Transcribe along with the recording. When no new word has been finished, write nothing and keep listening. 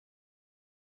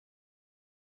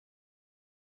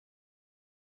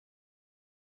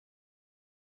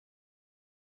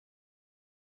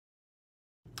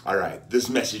All right, this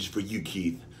message for you,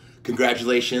 Keith.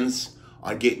 Congratulations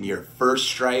on getting your first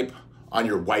stripe on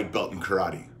your white belt in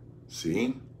karate.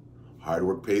 See? Hard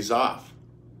work pays off.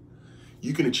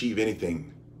 You can achieve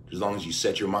anything as long as you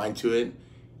set your mind to it,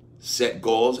 set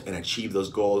goals, and achieve those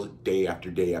goals day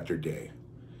after day after day.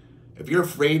 If you're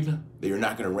afraid that you're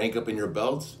not going to rank up in your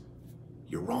belts,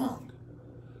 you're wrong.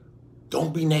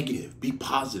 Don't be negative. Be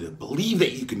positive. Believe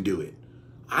that you can do it.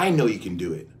 I know you can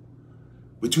do it.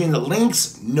 Between the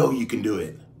links, know you can do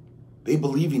it. They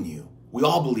believe in you. We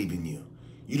all believe in you.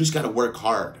 You just got to work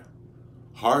hard.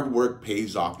 Hard work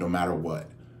pays off no matter what.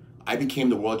 I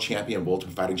became the world champion of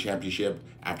Ultimate Fighting Championship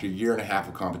after a year and a half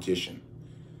of competition.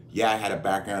 Yeah, I had a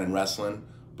background in wrestling,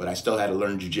 but I still had to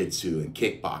learn jiu-jitsu and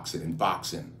kickboxing and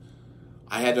boxing.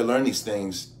 I had to learn these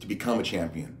things to become a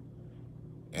champion.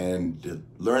 And to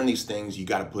learn these things, you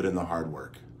got to put in the hard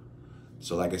work.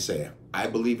 So like I say, I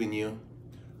believe in you.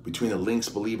 Between the links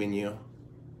believe in you.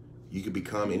 You can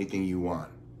become anything you want.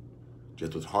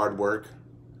 Just with hard work,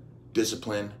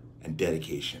 discipline, and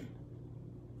dedication.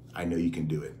 I know you can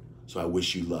do it. So I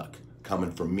wish you luck.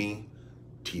 Coming from me,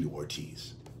 Tito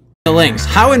Ortiz. The links.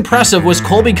 How impressive was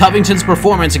Colby Covington's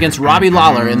performance against Robbie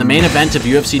Lawler in the main event of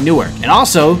UFC Newark? And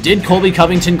also, did Colby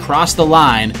Covington cross the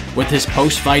line with his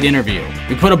post-fight interview?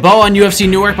 We put a bow on UFC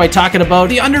Newark by talking about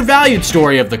the undervalued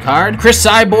story of the card. Cris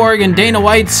Cyborg and Dana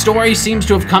White's story seems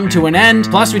to have come to an end.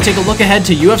 Plus, we take a look ahead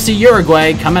to UFC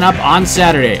Uruguay coming up on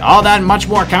Saturday. All that and much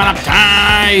more coming up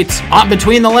tonight on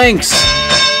Between the Links.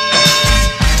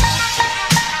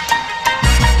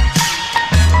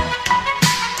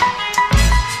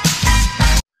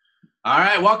 All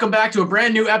right, welcome back to a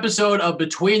brand new episode of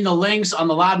Between the Links on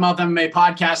the Loudmouth MMA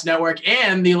Podcast Network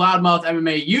and the Loudmouth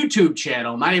MMA YouTube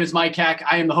channel. My name is Mike Heck.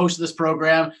 I am the host of this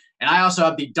program, and I also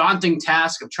have the daunting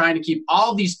task of trying to keep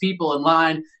all these people in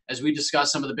line as we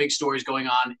discuss some of the big stories going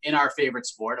on in our favorite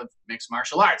sport of mixed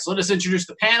martial arts. Let us introduce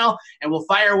the panel, and we'll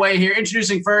fire away here.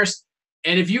 Introducing first,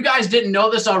 and if you guys didn't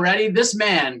know this already, this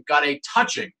man got a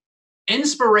touching,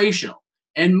 inspirational,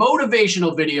 and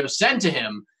motivational video sent to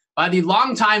him by the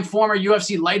longtime former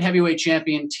UFC light heavyweight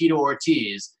champion, Tito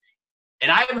Ortiz. And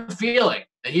I have a feeling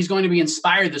that he's going to be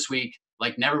inspired this week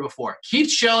like never before. Keith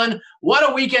Schillen, what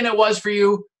a weekend it was for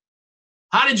you.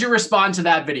 How did you respond to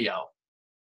that video?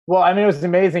 Well, I mean, it was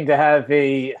amazing to have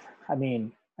a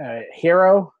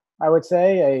hero, I would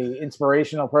say, a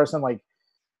inspirational person like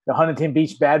the Huntington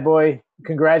Beach bad boy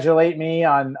congratulate me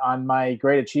on my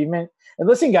great achievement. And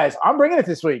listen, guys, I'm bringing it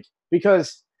this week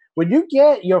because when you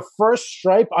get your first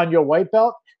stripe on your white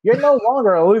belt, you're no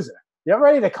longer a loser. You're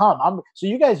ready to come. So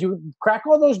you guys, you crack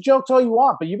all those jokes all you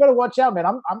want, but you better watch out, man.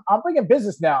 I'm bringing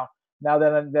business now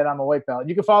that I'm a white belt.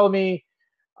 You can follow me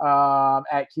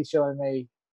at Keith Schillen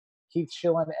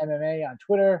MMA on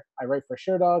Twitter. I write for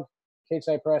Sherdog, Cage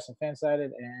Side Press, and FanSided,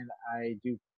 and I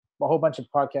do a whole bunch of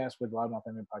podcasts with Loudmouth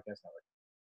MMA Podcast Network.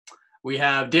 We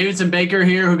have Davidson Baker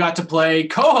here, who got to play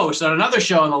co-host on another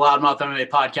show on the Loudmouth MMA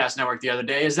Podcast Network the other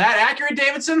day. Is that accurate,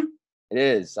 Davidson? It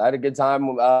is. I had a good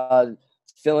time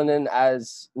filling in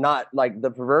as not like the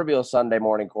proverbial Sunday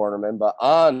morning cornerman, but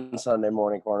on Sunday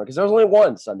morning corner, because there was only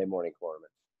one Sunday morning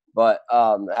cornerman. But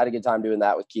I had a good time doing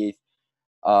that with Keith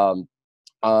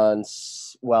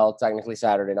technically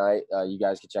Saturday night. You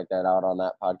guys can check that out on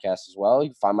that podcast as well. You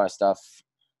can find my stuff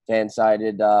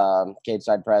FanSided, Cage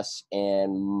Side Press,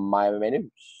 and my MMA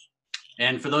News.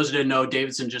 And for those who didn't know,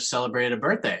 Davidson just celebrated a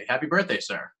birthday. Happy birthday,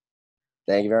 sir.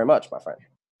 Thank you very much, my friend.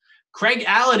 Craig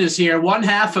Allen is here, one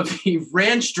half of the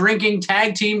ranch drinking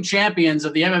tag team champions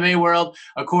of the MMA world,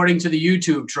 according to the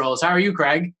YouTube trolls. How are you,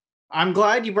 Craig? I'm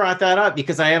glad you brought that up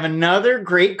because I have another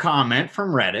great comment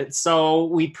from Reddit. So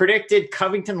we predicted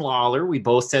Covington Lawler. We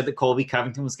both said that Colby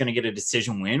Covington was going to get a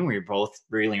decision win. We were both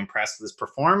really impressed with his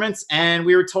performance. And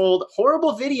we were told,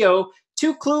 horrible video,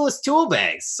 2 clueless tool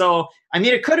bags. So, I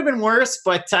mean, it could have been worse.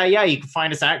 But, yeah, you can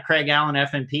find us at Craig Allen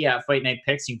FNP at Fight Night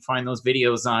Picks. You can find those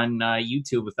videos on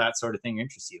YouTube if that sort of thing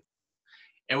interests you.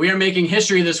 And we are making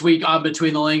history this week on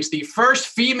Between the Links. The first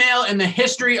female in the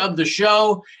history of the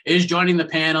show is joining the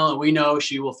panel, and we know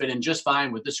she will fit in just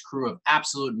fine with this crew of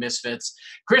absolute misfits.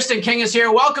 Kristen King is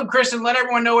here. Welcome, Kristen. Let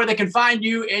everyone know where they can find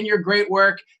you and your great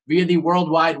work via the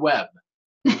World Wide Web.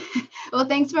 Well,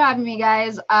 thanks for having me,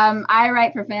 guys. I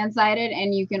write for FanSided,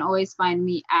 and you can always find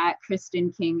me at Kristen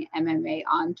King MMA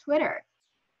on Twitter.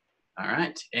 All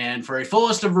right. And for a full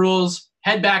list of rules,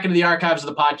 head back into the archives of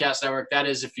the podcast network. That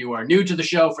is, if you are new to the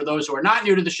show. For those who are not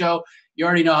new to the show, you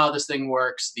already know how this thing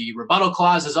works. The rebuttal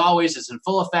clause, as always, is in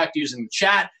full effect using the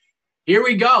chat. Here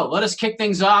we go. Let us kick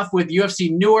things off with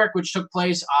UFC Newark, which took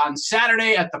place on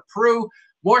Saturday at the Peru.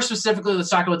 More specifically, let's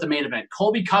talk about the main event.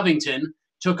 Colby Covington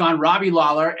took on Robbie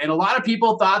Lawler, and a lot of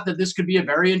people thought that this could be a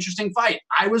very interesting fight.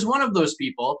 I was one of those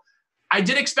people. I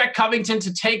did expect Covington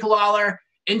to take Lawler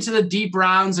into the deep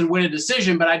rounds and win a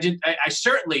decision, but I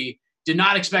certainly did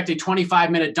not expect a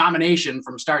 25-minute domination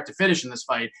from start to finish in this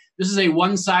fight. This is a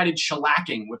one-sided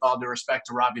shellacking, with all due respect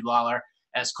to Robbie Lawler,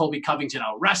 as Colby Covington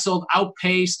out-wrestled,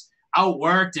 outpaced,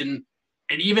 outworked, and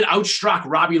even outstruck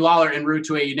Robbie Lawler en route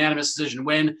to a unanimous decision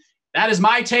win. That is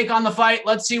my take on the fight.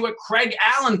 Let's see what Craig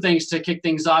Allen thinks to kick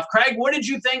things off. Craig, what did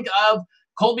you think of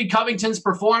Colby Covington's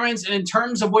performance, and in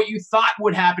terms of what you thought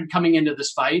would happen coming into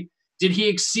this fight? Did he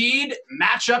exceed,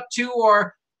 match up to,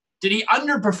 or did he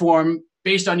underperform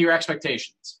based on your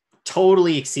expectations?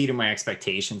 Totally exceeded my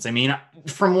expectations. I mean,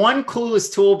 from one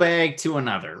clueless tool bag to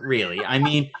another, really. I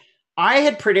mean, I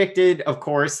had predicted, of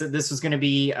course, that this was going to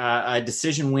be a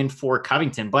decision win for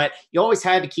Covington, but you always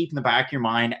had to keep in the back of your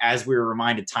mind, as we were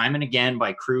reminded time and again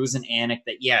by Cruz and Anik,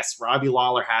 that yes, Robbie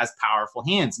Lawler has powerful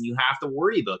hands, and you have to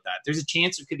worry about that. There's a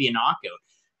chance it could be a knockout.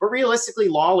 But realistically,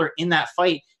 Lawler in that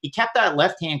fight, he kept that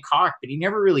left hand cocked, but he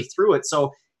never really threw it.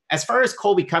 So as far as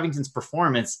Colby Covington's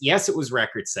performance, yes, it was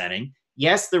record-setting.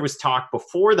 Yes, there was talk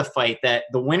before the fight that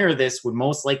the winner of this would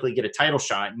most likely get a title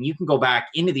shot. And you can go back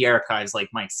into the archives, like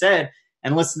Mike said,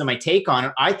 and listen to my take on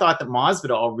it. I thought that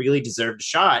Masvidal really deserved a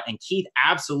shot, and Keith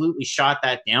absolutely shot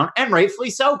that down, and rightfully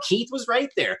so. Keith was right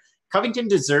there. Covington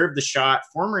deserved the shot.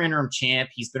 Former interim champ.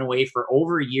 He's been away for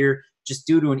over a year just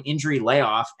due to an injury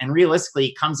layoff, and realistically,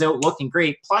 he comes out looking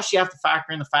great. Plus, you have to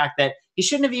factor in the fact that he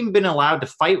shouldn't have even been allowed to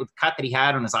fight with the cut that he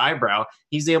had on his eyebrow.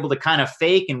 He's able to kind of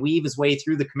fake and weave his way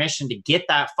through the commission to get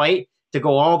that fight to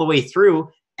go all the way through.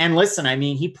 And listen, I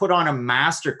mean, he put on a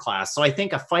masterclass. So I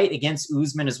think a fight against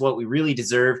Usman is what we really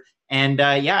deserve. And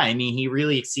yeah, I mean, he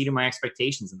really exceeded my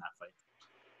expectations in that fight.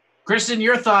 Kristen,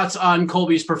 your thoughts on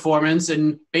Colby's performance,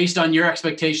 and based on your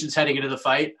expectations heading into the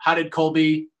fight, how did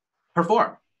Colby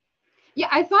perform? Yeah,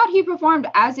 I thought he performed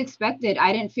as expected.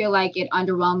 I didn't feel like it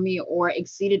underwhelmed me or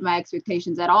exceeded my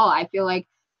expectations at all. I feel like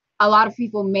a lot of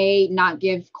people may not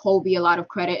give Colby a lot of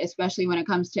credit, especially when it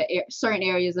comes to certain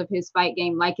areas of his fight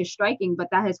game, like his striking, but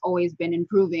that has always been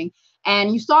improving.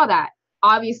 And you saw that.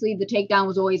 Obviously, the takedown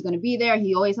was always going to be there.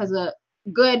 He always has a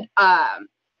good,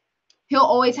 he'll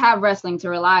always have wrestling to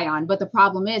rely on. But the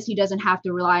problem is he doesn't have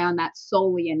to rely on that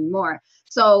solely anymore.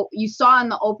 So you saw in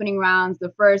the opening rounds,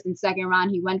 the first and second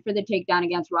round, he went for the takedown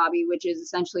against Robbie, which is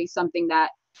essentially something that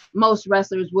most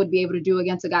wrestlers would be able to do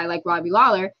against a guy like Robbie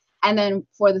Lawler. And then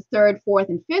for the third, fourth,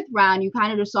 and fifth round, you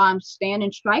kind of just saw him stand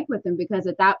and strike with him, because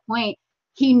at that point,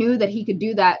 he knew that he could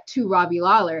do that to Robbie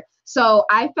Lawler. So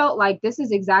I felt like this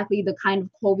is exactly the kind of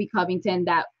Colby Covington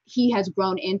that he has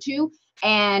grown into.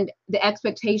 And the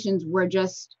expectations were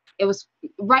just, it was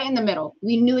right in the middle.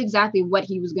 We knew exactly what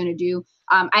he was going to do.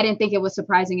 I didn't think it was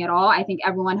surprising at all. I think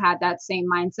everyone had that same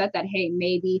mindset that, hey,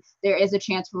 maybe there is a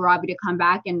chance for Robbie to come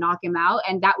back and knock him out.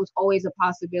 And that was always a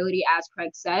possibility, as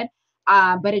Craig said.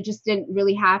 But it just didn't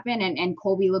really happen. And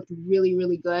Colby looked really,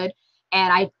 really good.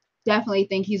 And I definitely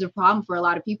think he's a problem for a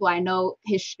lot of people. I know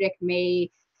his shtick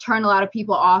may turn a lot of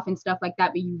people off and stuff like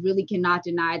that, but you really cannot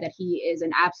deny that he is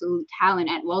an absolute talent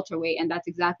at welterweight. And that's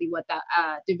exactly what that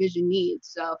division needs.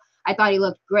 So I thought he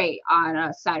looked great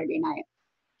on Saturday night.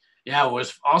 Yeah, what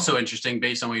was also interesting,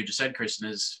 based on what you just said, Kristen,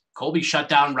 is Colby shut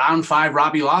down round 5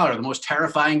 Robbie Lawler, the most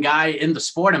terrifying guy in the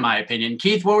sport, in my opinion.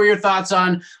 Keith, what were your thoughts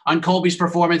on Colby's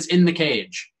performance in the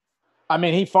cage? I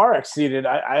mean, he far exceeded.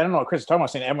 I don't know what Chris is talking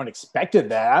about, saying everyone expected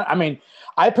that. I mean,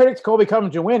 I predicted Colby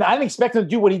Covington to win. I didn't expect him to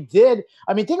do what he did.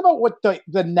 I mean, think about what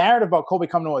the narrative about Colby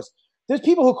Covington was. There's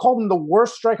people who called him the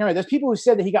worst striker. There's people who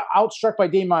said that he got outstruck by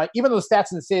Damian Maia, even though the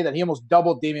stats didn't say that. He almost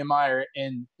doubled Damian Maia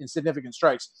in significant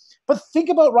strikes. But think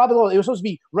about Robbie Lawler. It was supposed to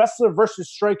be wrestler versus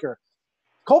striker.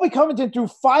 Colby Covington threw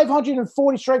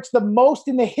 540 strikes, the most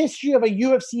in the history of a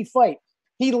UFC fight.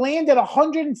 He landed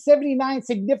 179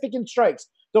 significant strikes,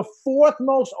 the 4th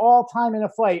most all-time in a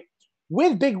fight,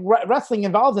 with big wrestling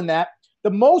involved in that.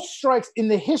 The most strikes in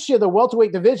the history of the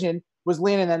welterweight division was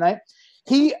landed that night.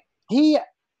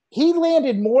 He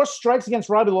landed more strikes against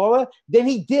Robbie Lawler than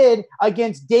he did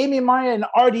against Damian Maia and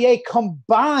RDA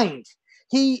combined.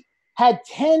 He had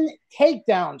 10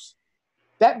 takedowns.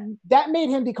 That made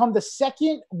him become the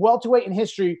second welterweight in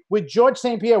history, with George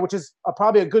St. Pierre, which is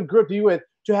probably a good group to be with,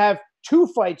 to have 2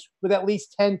 fights with at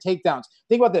least 10 takedowns.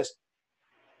 Think about this.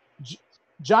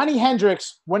 Johnny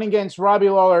Hendricks went against Robbie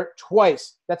Lawler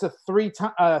twice. That's a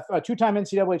 2-time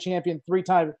NCAA champion,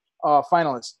 3-time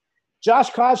finalist.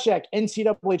 Josh Koscheck,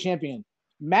 NCAA champion.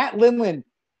 Matt Lindland,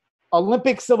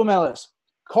 Olympic silver medalist.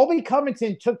 Colby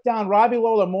Covington took down Robbie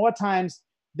Lawler more times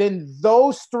than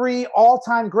those 3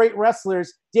 all-time great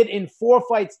wrestlers did in 4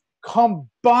 fights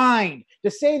combined.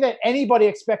 To say that anybody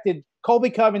expected Colby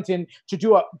Covington to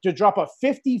drop a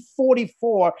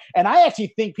 50-44, and I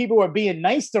actually think people were being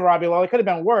nice to Robbie Lawler. It could have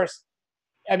been worse.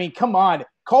 I mean, come on.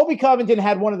 Colby Covington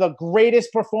had one of the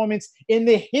greatest performances in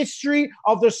the history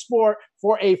of the sport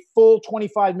for a full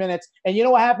 25 minutes. And you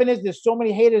know what happened is there's so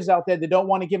many haters out there that don't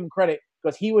want to give him credit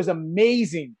because he was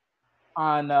amazing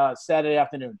on Saturday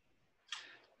afternoon.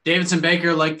 Davidson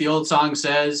Baker, like the old song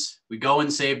says, we go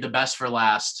and save the best for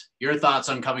last. Your thoughts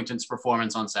on Covington's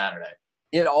performance on Saturday?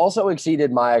 It also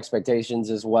exceeded my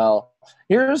expectations as well.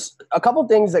 Here's a couple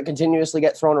things that continuously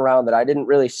get thrown around that I didn't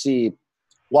really see.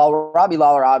 While Robbie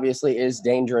Lawler obviously is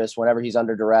dangerous whenever he's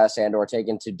under duress and or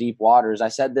taken to deep waters, I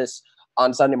said this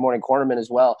on Sunday Morning Cornerman as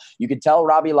well. You could tell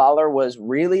Robbie Lawler was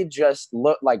really just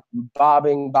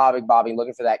bobbing,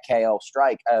 looking for that KO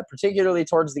strike, particularly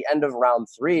towards the end of round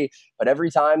 3. But every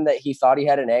time that he thought he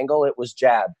had an angle, it was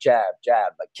jab,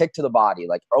 like kick to the body,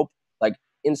 like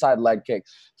inside leg kick.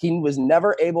 He was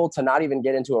never able to not even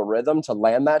get into a rhythm to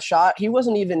land that shot. He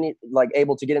wasn't even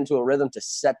able to get into a rhythm to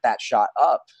set that shot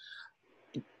up.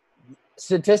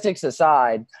 Statistics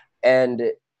aside, and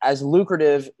as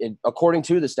lucrative, according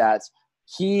to the stats,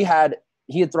 he had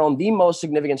thrown the most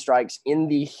significant strikes in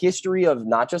the history of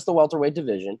not just the welterweight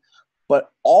division, but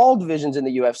all divisions in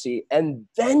the UFC. And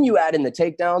then you add in the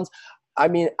takedowns. I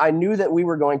mean, I knew that we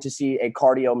were going to see a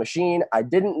cardio machine. I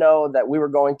didn't know that we were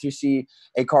going to see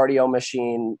a cardio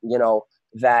machine,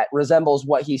 that resembles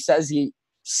what he says he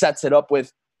sets it up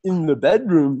with in the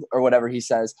bedroom or whatever he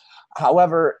says.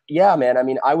 However, yeah, man, I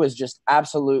mean, I was just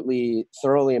absolutely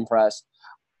thoroughly impressed.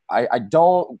 I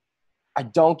don't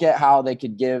get how they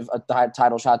could give a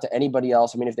title shot to anybody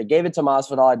else. I mean, if they gave it to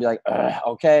Masvidal, I'd be like,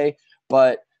 okay.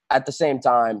 But at the same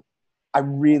time, I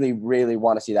really, really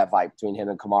want to see that fight between him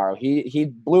and Kamaru. He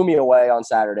blew me away on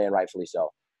Saturday, and rightfully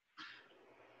so.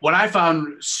 What I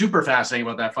found super fascinating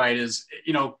about that fight is,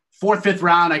 4th, 5th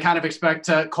round, I kind of expect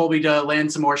Colby to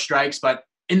land some more strikes. But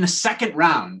in the second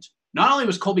round, not only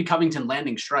was Colby Covington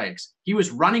landing strikes, he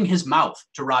was running his mouth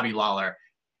to Robbie Lawler.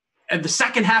 At the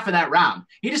second half of that round,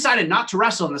 he decided not to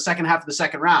wrestle in the second half of the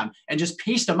second round and just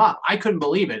pieced him up. I couldn't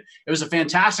believe it. It was a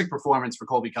fantastic performance for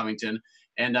Colby Covington,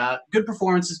 and good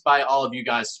performances by all of you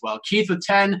guys as well. Keith with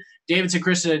 10, Davidson,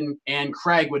 Kristen, and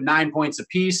Craig with 9 points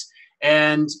apiece.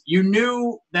 And you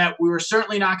knew that we were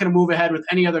certainly not going to move ahead with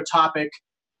any other topic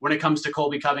when it comes to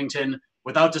Colby Covington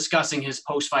without discussing his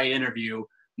post-fight interview.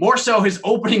 More so his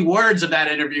opening words of that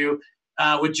interview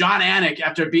with John Anik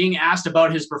after being asked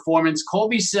about his performance.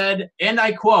 Colby said, and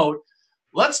I quote,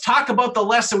 "Let's talk about the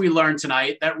lesson we learned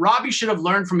tonight that Robbie should have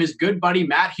learned from his good buddy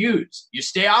Matt Hughes. You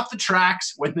stay off the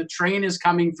tracks when the train is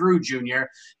coming through, Junior.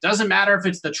 Doesn't matter if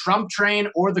it's the Trump train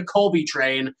or the Colby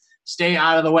train. Stay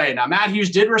out of the way." Now, Matt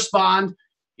Hughes did respond.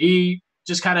 He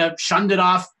just kind of shunned it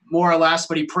off more or less,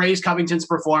 but he praised Covington's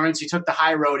performance. He took the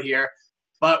high road here.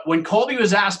 But when Colby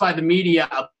was asked by the media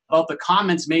about the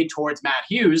comments made towards Matt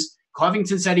Hughes,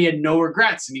 Covington said he had no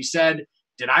regrets. And he said,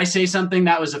 "Did I say something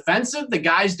that was offensive? The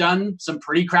guy's done some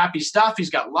pretty crappy stuff. He's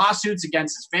got lawsuits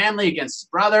against his family, against his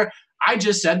brother. I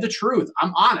just said the truth.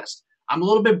 I'm honest. I'm a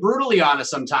little bit brutally honest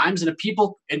sometimes, and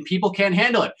people can't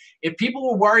handle it. If people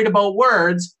were worried about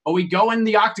words, but we go in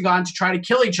the octagon to try to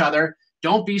kill each other,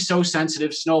 don't be so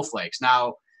sensitive, snowflakes."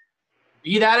 Now,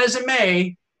 be that as it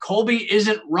may, Colby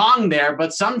isn't wrong there,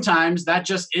 but sometimes that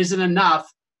just isn't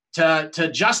enough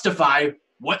to justify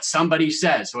what somebody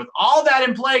says. So with all that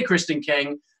in play, Kristen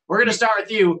King, we're going to start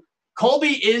with you.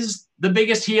 Colby is the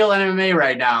biggest heel in MMA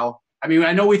right now. I mean,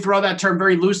 I know we throw that term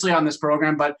very loosely on this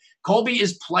program, but Colby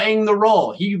is playing the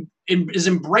role. He is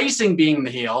embracing being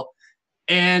the heel,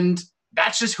 and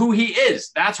that's just who he is.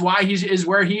 That's why he is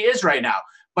where he is right now.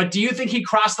 But do you think he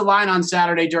crossed the line on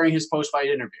Saturday during his post-fight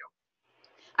interview?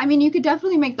 I mean, you could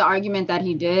definitely make the argument that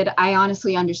he did. I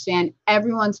honestly understand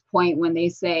everyone's point when they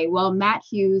say, well, Matt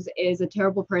Hughes is a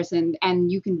terrible person.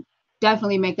 And you can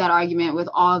definitely make that argument with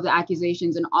all of the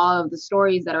accusations and all of the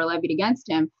stories that are levied against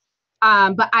him.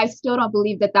 But I still don't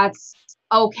believe that that's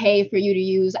okay for you to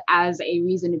use as a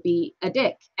reason to be a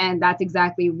dick. And that's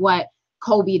exactly what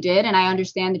Colby did. And I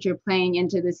understand that you're playing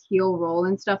into this heel role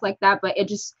and stuff like that, but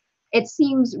it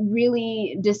seems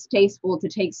really distasteful to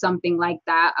take something like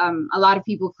that. A lot of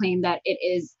people claim that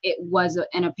it was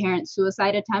an apparent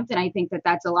suicide attempt. And I think that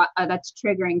that's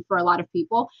triggering for a lot of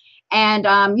people. And,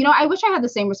 I wish I had the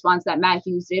same response that Matt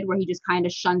Hughes did, where he just kind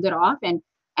of shunned it off and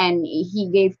he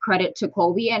gave credit to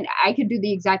Colby. And I could do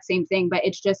the exact same thing, but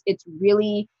it's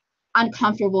really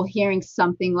uncomfortable hearing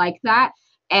something like that.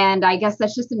 And I guess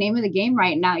that's just the name of the game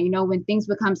right now. When things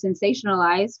become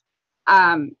sensationalized,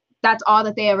 that's all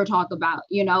that they ever talk about,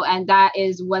 and that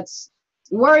is what's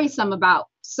worrisome about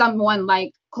someone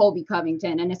like Colby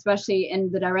Covington, and especially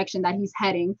in the direction that he's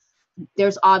heading.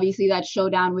 There's obviously that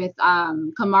showdown with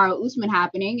Kamaru Usman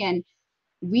happening, and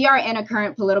we are in a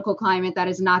current political climate that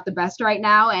is not the best right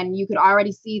now, and you could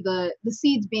already see the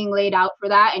seeds being laid out for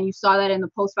that, and you saw that in the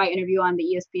post-fight interview on the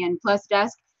ESPN Plus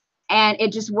desk. And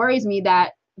it just worries me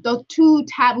that those two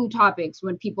taboo topics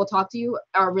when people talk to you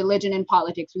are religion and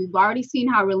politics. We've already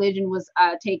seen how religion was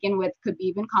taken with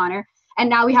Khabib and Conor, and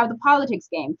now we have the politics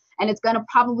game, and it's going to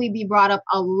probably be brought up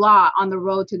a lot on the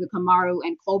road to the Kamaru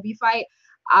and Colby fight.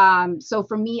 So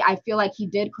for me, I feel like he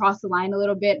did cross the line a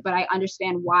little bit, but I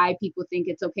understand why people think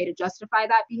it's okay to justify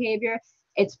that behavior.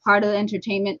 It's part of the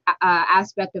entertainment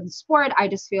aspect of the sport. I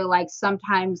just feel like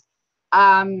sometimes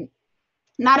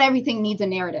not everything needs a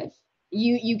narrative.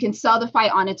 You can sell the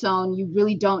fight on its own. You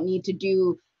really don't need to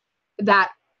do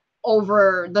that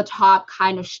over the top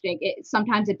kind of shtick.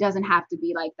 Sometimes it doesn't have to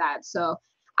be like that. So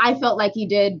I felt like he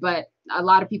did, but a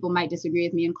lot of people might disagree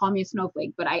with me and call me a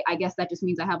snowflake, but I guess that just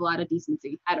means I have a lot of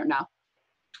decency. I don't know.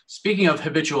 Speaking of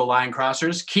habitual line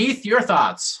crossers, Keith, your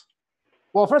thoughts?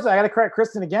 Well, first I got to correct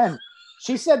Kristen again.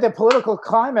 She said the political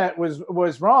climate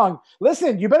was wrong.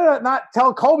 Listen, you better not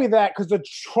tell Colby that, because the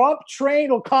Trump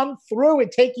train will come through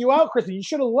and take you out, Kristen. You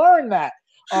should have learned that.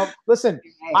 Listen,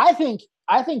 I think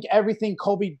everything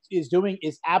Colby is doing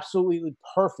is absolutely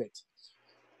perfect.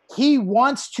 He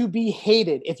wants to be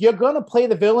hated. If you're going to play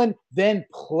the villain, then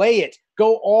play it.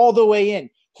 Go all the way in.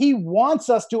 He wants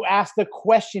us to ask the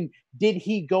question, did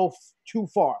he go too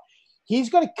far? He's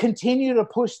going to continue to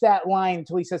push that line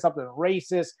until he says something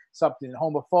racist, something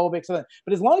homophobic, something.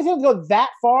 But as long as he doesn't go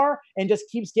that far and just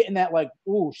keeps getting that, like,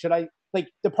 ooh, should I? Like,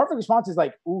 the perfect response is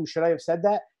like, ooh, should I have said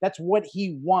that? That's what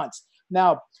he wants.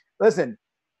 Now, listen,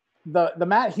 the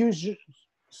Matt Hughes.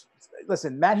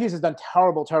 Listen, Matt Hughes has done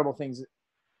terrible, terrible things.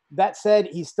 That said,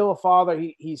 he's still a father.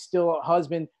 He's still a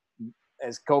husband,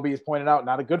 as Colby has pointed out.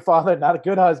 Not a good father, not a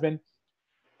good husband.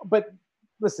 But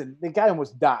listen, the guy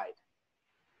almost died.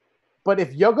 But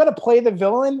if you're going to play the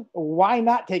villain, why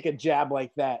not take a jab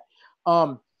like that?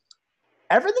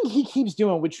 Everything he keeps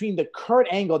doing between the Kurt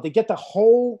Angle to get the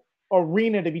whole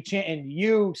arena to be chanting,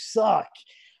 "You suck."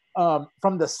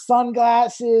 From the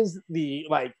sunglasses, the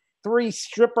like 3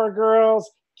 stripper girls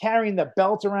carrying the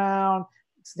belt around,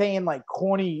 saying like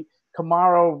corny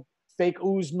Kamaru, fake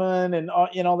Usman, and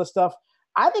all this stuff.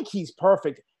 I think he's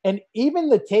perfect. And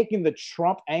even taking the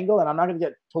Trump angle, and I'm not going to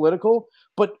get political,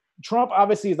 but Trump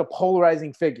obviously is a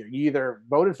polarizing figure. You either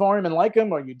voted for him and like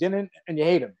him, or you didn't and you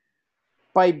hate him.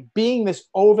 By being this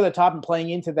over the top and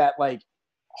playing into that like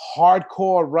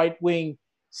hardcore right-wing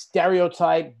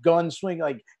stereotype, gun swing,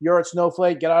 like you're a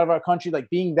snowflake, get out of our country, like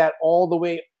being that all the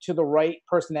way to the right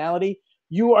personality,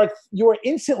 you are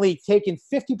instantly taking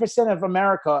 50% of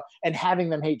America and having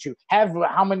them hate you. Have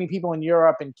how many people in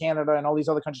Europe and Canada and all these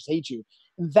other countries hate you?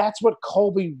 And that's what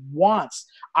Colby wants.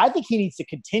 I think he needs to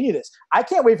continue this. I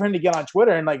can't wait for him to get on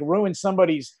Twitter and like ruin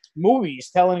somebody's movies,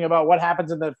 telling about what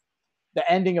happens in the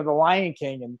ending of The Lion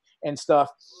King and stuff.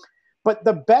 But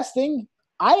the best thing,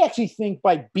 I actually think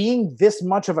by being this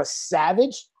much of a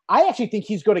savage, I actually think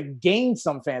he's going to gain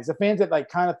some fans. The fans that like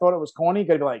kind of thought it was corny,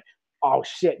 going to be like, oh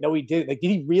shit, no, he didn't. Like, did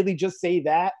he really just say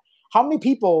that? How many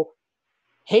people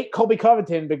hate Colby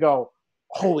Covington to go,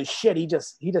 holy shit, he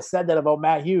just said that about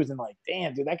Matt Hughes, and like,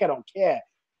 damn, dude, that guy don't care.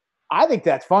 I think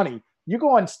that's funny. You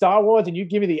go on Star Wars and you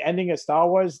give me the ending of Star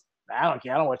Wars, I don't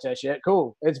care. I don't watch that shit.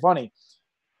 Cool. It's funny.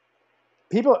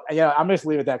 People, I'm just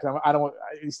leave it at that because I don't want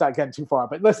to start getting too far.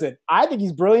 But listen, I think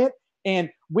he's brilliant. And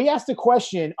we asked a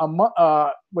question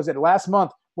was it last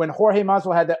month when Jorge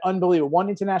Masvidal had that unbelievable one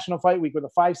international fight week with a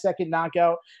 5-second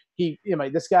knockout.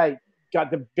 This guy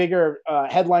got the bigger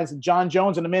headlines than John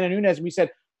Jones and Amanda Nunes. We said,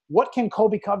 what can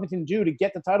Colby Covington do to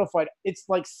get the title fight? It's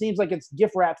like, seems like it's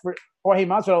gift wrapped for Jorge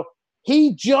Masvidal.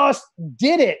 He just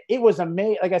did it. It was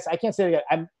amazing. Like I said, I can't say it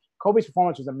again. Colby's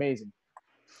performance was amazing.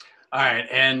 All right,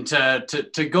 and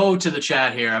to go to the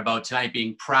chat here about tonight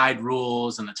being Pride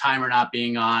rules and the timer not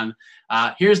being on,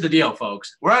 here's the deal,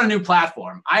 folks. We're on a new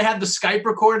platform. I had the Skype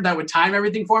recorder that would time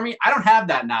everything for me. I don't have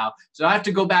that now, so I have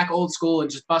to go back old school and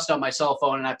just bust out my cell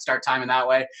phone and have to start timing that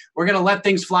way. We're going to let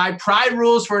things fly. Pride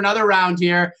rules for another round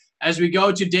here as we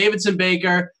go to Davidson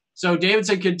Baker. So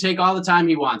Davidson can take all the time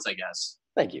he wants, I guess.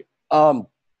 Thank you.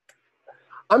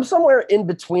 I'm somewhere in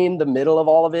between the middle of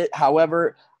all of it.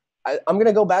 However, I'm going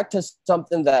to go back to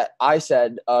something that I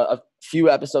said a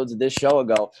few episodes of this show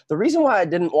ago. The reason why I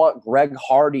didn't want Greg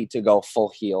Hardy to go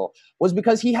full heel was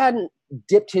because he hadn't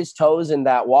dipped his toes in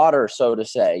that water, so to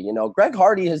say. Greg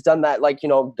Hardy has done that,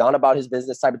 gone about his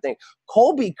business type of thing.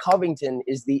 Colby Covington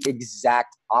is the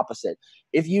exact opposite.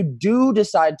 If you do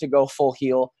decide to go full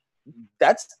heel,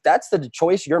 that's the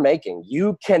choice you're making.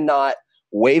 You cannot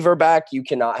waver back. You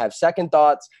cannot have second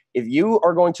thoughts. If you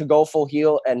are going to go full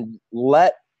heel and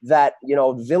let that,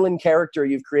 villain character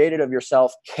you've created of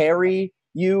yourself carry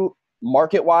you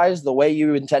market wise the way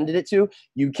you intended it to,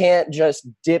 you can't just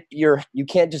dip your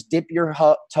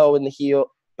toe in the heel,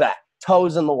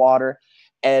 toes in the water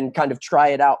and kind of try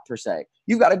it out per se.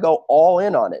 You've got to go all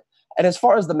in on it. And as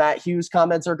far as the Matt Hughes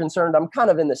comments are concerned, I'm kind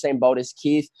of in the same boat as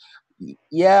Keith.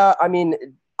 Yeah, I mean,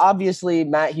 obviously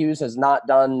Matt Hughes has not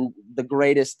done the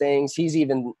greatest things. He's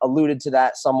even alluded to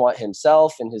that somewhat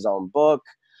himself in his own book.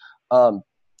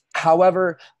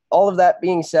 However, all of that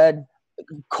being said,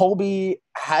 Colby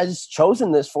has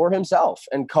chosen this for himself,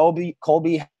 and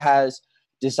Colby has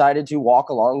decided to walk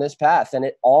along this path. And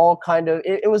it all kind of,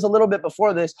 it was a little bit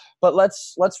before this, but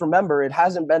let's remember, it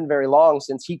hasn't been very long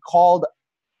since he called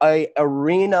a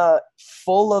arena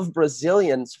full of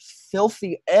Brazilians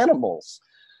filthy animals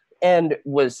and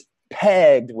was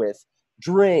pegged with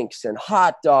drinks and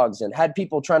hot dogs and had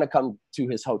people trying to come to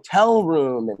his hotel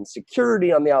room and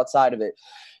security on the outside of it.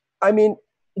 I mean,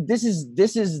 this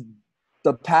is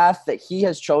the path that he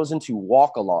has chosen to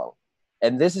walk along.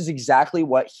 And this is exactly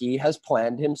what he has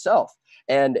planned himself.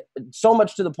 And so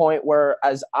much to the point where,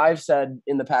 as I've said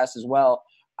in the past as well,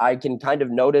 I can kind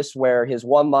of notice where his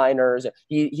one-liners,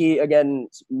 he again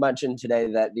mentioned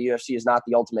today that the UFC is not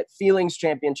the ultimate feelings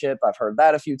championship. I've heard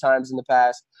that a few times in the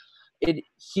past.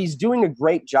 He's doing a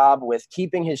great job with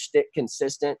keeping his shtick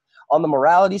consistent. On the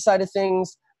morality side of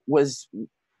things,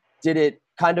 did it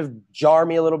kind of jar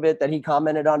me a little bit that he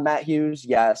commented on Matt Hughes?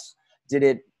 Yes. Did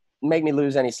it make me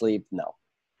lose any sleep? No.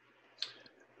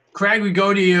 Craig, we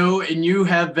go to you, and you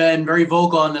have been very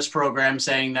vocal on this program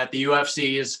saying that the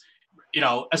UFC is,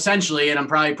 essentially, and I'm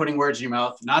probably putting words in your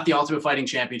mouth, not the Ultimate Fighting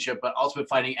Championship, but Ultimate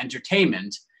Fighting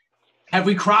Entertainment. Have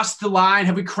we crossed the line?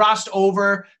 Have we crossed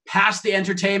over past the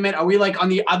entertainment? Are we like on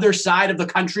the other side of the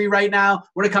country right now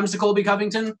when it comes to Colby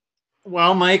Covington?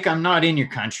 Well, Mike, I'm not in your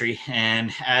country,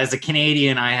 and as a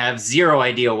Canadian, I have zero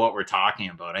idea what we're talking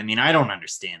about. I mean, I don't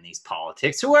understand these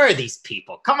politics. Who are these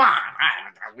people? Come on.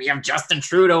 We have Justin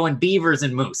Trudeau and beavers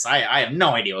and moose. I have no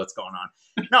idea what's going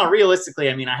on. No,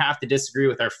 realistically, I mean, I have to disagree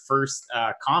with our first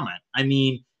comment. I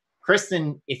mean,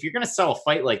 Kristen, if you're going to sell a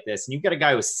fight like this, and you've got a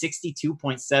guy with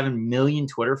 62.7 million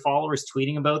Twitter followers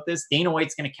tweeting about this, Dana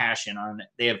White's going to cash in on it.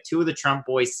 They have two of the Trump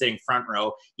boys sitting front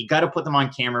row. You got to put them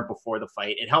on camera before the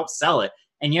fight. It helps sell it.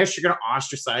 And yes, you're going to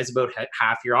ostracize about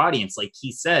half your audience, like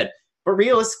he said. But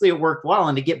realistically, it worked well.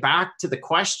 And to get back to the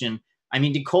question, I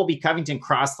mean, did Colby Covington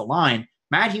cross the line?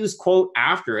 Matt Hughes quote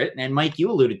after it, and Mike,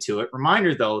 you alluded to it.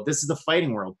 Reminder, though, this is the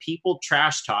fighting world. People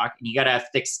trash talk, and you got to have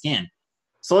thick skin.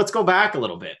 So let's go back a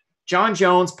little bit. John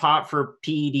Jones popped for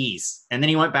PEDs, and then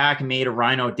he went back and made a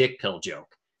rhino dick pill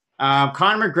joke.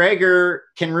 Conor McGregor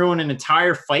can ruin an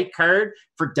entire fight card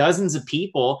for dozens of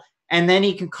people, and then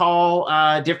he can call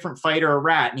a different fighter a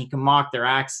rat, and he can mock their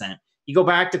accent. You go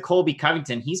back to Colby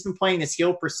Covington. He's been playing this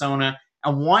heel persona,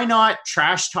 and why not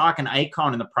trash talk an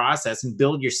icon in the process and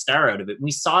build your star out of it?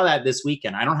 We saw that this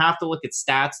weekend. I don't have to look at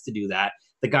stats to do that.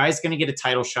 The guy's going to get a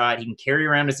title shot. He can carry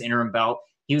around his interim belt.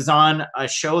 He was on a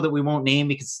show that we won't name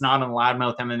because it's not on the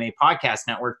Loudmouth MMA podcast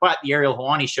network, but the Ariel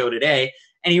Helwani show today.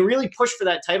 And he really pushed for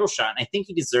that title shot, and I think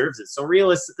he deserves it. So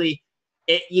realistically,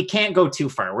 you can't go too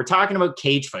far. We're talking about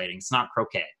cage fighting. It's not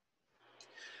croquet.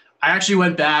 I actually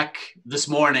went back this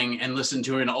morning and listened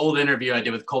to an old interview I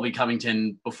did with Colby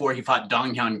Covington before he fought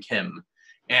Dong Hyun Kim.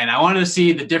 And I wanted to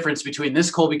see the difference between this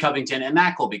Colby Covington and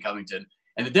that Colby Covington.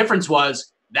 And the difference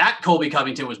was that Colby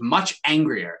Covington was much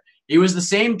angrier. He was the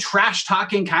same trash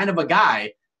talking kind of a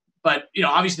guy, but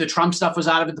obviously the Trump stuff was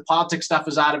out of it. The politics stuff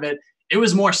was out of it. It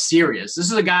was more serious.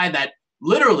 This is a guy that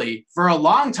literally for a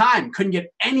long time couldn't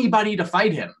get anybody to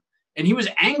fight him. And he was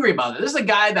angry about it. This is a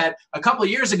guy that a couple of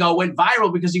years ago went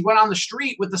viral because he went on the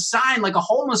street with a sign like a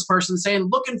homeless person saying,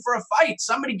 looking for a fight.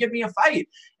 Somebody give me a fight.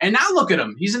 And now look at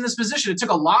him. He's in this position. It took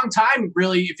a long time,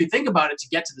 really, if you think about it, to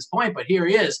get to this point. But here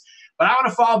he is. But I want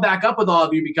to follow back up with all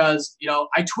of you because,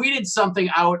 I tweeted something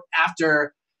out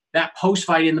after that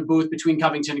post-fight in the booth between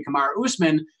Covington and Kamaru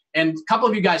Usman, and a couple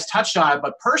of you guys touched on it.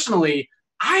 But personally,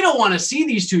 I don't want to see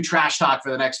these two trash talk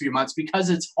for the next few months because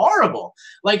it's horrible.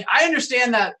 Like, I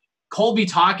understand that Colby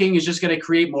talking is just going to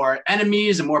create more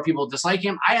enemies and more people dislike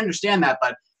him. I understand that,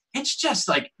 but it's just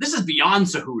like, this is beyond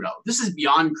Cejudo. This is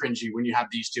beyond cringy when you have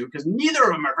these two, because neither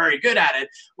of them are very good at it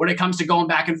when it comes to going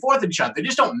back and forth with each other. They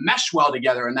just don't mesh well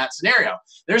together in that scenario.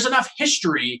 There's enough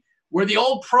history where the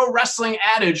old pro wrestling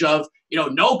adage of,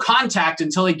 no contact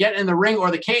until they get in the ring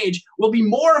or the cage will be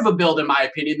more of a build, in my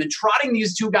opinion, than trotting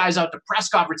these two guys out to press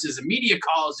conferences and media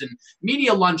calls and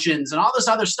media luncheons and all this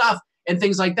other stuff and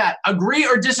things like that. Agree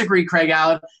or disagree, Craig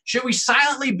Allen? Should we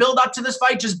silently build up to this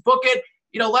fight, just book it,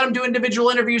 let them do individual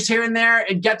interviews here and there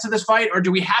and get to this fight? Or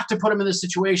do we have to put them in this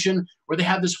situation where they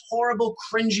have this horrible,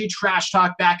 cringy trash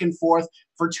talk back and forth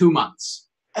for 2 months?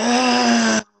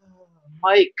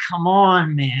 Mike, come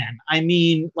on, man. I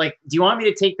mean, do you want me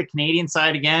to take the Canadian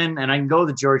side again? And I can go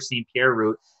the George St. Pierre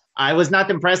route. I was not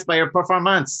impressed by your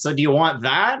performance. So do you want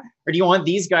that? Or do you want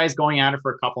these guys going at it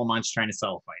for a couple of months trying to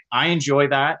sell a fight? I enjoy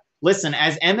that. Listen,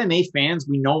 as MMA fans,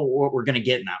 we know what we're going to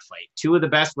get in that fight. Two of the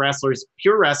best wrestlers,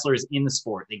 pure wrestlers in the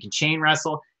sport. They can chain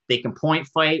wrestle. They can point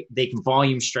fight. They can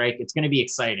volume strike. It's going to be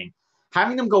exciting.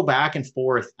 Having them go back and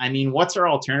forth, I mean, what's our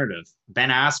alternative? Ben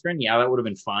Askren? Yeah, that would have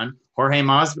been fun. Jorge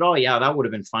Masvidal? Yeah, that would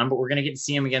have been fun. But we're going to get to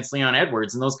see him against Leon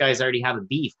Edwards, and those guys already have a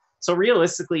beef. So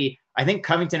realistically, I think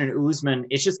Covington and Usman,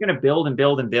 it's just going to build and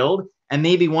build and build. And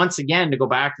maybe once again, to go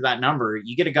back to that number,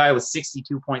 you get a guy with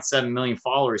 62.7 million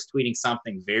followers tweeting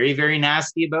something very, very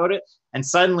nasty about it. And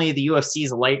suddenly the UFC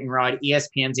is a lightning rod.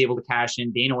 ESPN's able to cash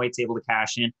in. Dana White's able to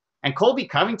cash in. And Colby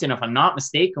Covington, if I'm not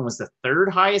mistaken, was the third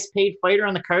highest paid fighter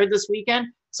on the card this weekend.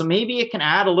 So maybe it can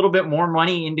add a little bit more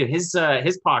money into his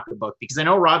pocketbook, because I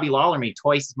know Robbie Lawler made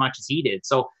twice as much as he did.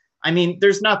 So, I mean,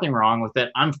 there's nothing wrong with it.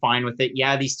 I'm fine with it.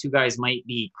 Yeah, these two guys might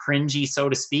be cringy, so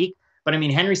to speak. But, I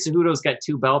mean, Henry Cejudo's got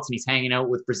 2 belts and he's hanging out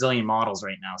with Brazilian models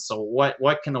right now. So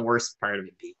what can the worst part of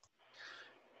it be?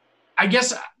 I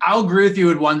guess I'll agree with you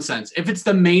in one sense. If it's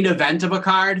the main event of a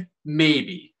card,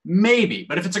 maybe.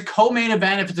 But if it's a co-main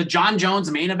event, if it's a John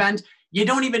Jones main event, you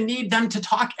don't even need them to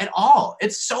talk at all.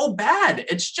 It's so bad.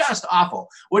 It's just awful.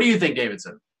 What do you think,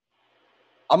 Davidson?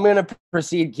 I'm going to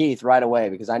precede Keith right away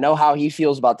because I know how he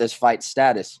feels about this fight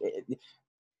status.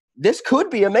 This could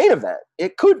be a main event.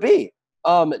 It could be,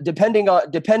 depending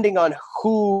on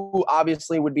who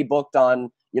obviously would be booked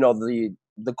on,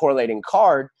 the correlating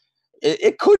card.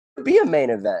 It could be a main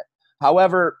event.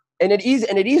 However, and it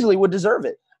easily would deserve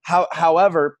it.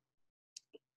 However,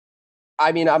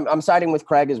 I mean, I'm siding with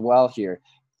Craig as well here.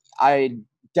 I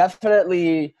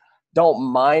definitely don't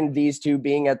mind these two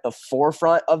being at the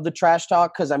forefront of the trash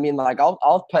talk because, I mean,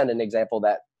 I'll pen an example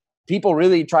that people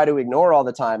really try to ignore all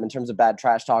the time in terms of bad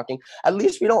trash talking. At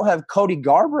least we don't have Cody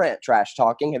Garbrandt trash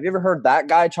talking. Have you ever heard that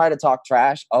guy try to talk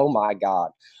trash? Oh, my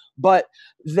God. But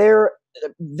there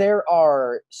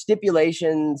are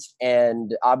stipulations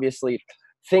and obviously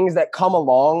things that come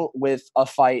along with a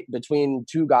fight between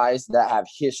two guys that have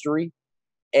history.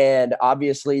 And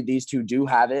obviously these two do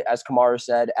have it. As Kamaru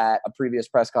said at a previous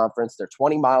press conference, they're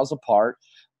 20 miles apart.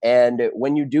 And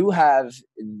when you do have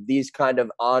these kind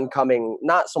of oncoming,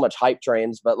 not so much hype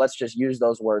trains, but let's just use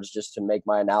those words just to make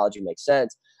my analogy make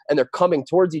sense, and they're coming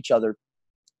towards each other,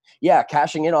 yeah,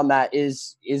 cashing in on that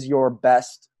is your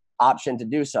best option to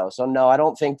do so. So no, I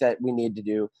don't think that we need to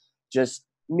do just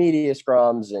media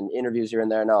scrums and interviews here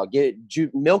and there. No,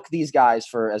 milk these guys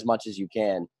for as much as you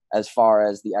can as far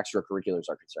as the extracurriculars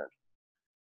are concerned.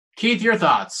 Keith, your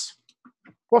thoughts?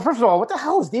 Well, first of all, what the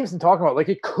hell is Davidson talking about?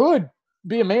 It could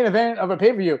be a main event of a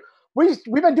pay-per-view. We've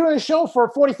been doing this show for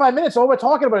 45 minutes. All we're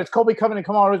talking about is Colby Covington.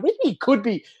 Come on, it could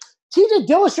be. TJ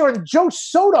Dillashaw and Joe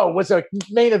Soto was a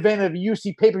main event of a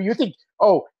UFC pay-per-view. You think,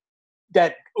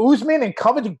 that Usman and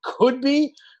Covington could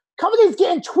be? Covington's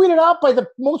getting tweeted out by the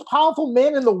most powerful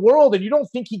man in the world, and you don't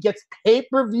think he gets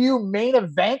pay-per-view main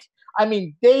event? I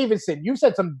mean, Davidson, you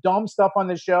said some dumb stuff on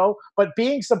the show, but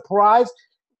being surprised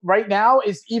right now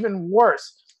is even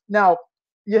worse. Now,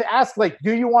 you ask,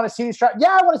 do you want to see these trash?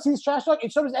 Yeah, I want to see these trash talk,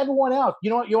 and so does everyone else. You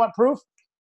know what? You want proof?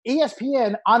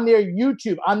 ESPN on their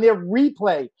YouTube, on their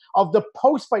replay of the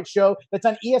post-fight show that's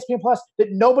on ESPN Plus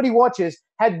that nobody watches,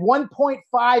 had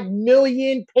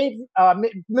 1.5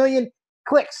 million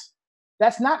clicks.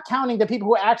 That's not counting the people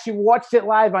who actually watched it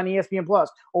live on ESPN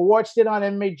Plus or watched it on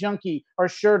MMA Junkie or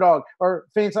SureDog or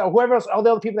FanSided or whoever else, all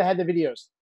the other people that had the videos.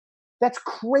 That's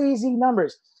crazy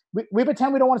numbers. We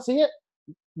pretend we don't want to see it.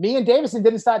 Me and Davison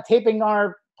didn't start taping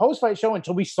our post-fight show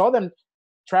until we saw them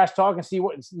trash talk and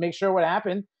make sure what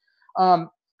happened.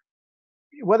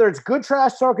 Whether it's good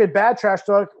trash talk or bad trash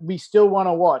talk, we still want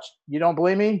to watch. You don't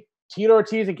believe me? Tito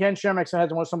Ortiz and Ken Shamrock has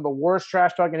some of the worst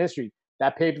trash talk in history.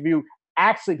 That pay-per-view,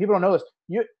 actually, people don't know this.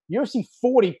 UFC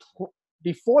 40,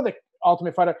 before the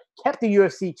Ultimate Fighter, kept the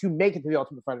UFC to make it to the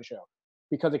Ultimate Fighter show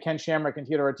because of Ken Shamrock and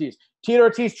Tito Ortiz. Tito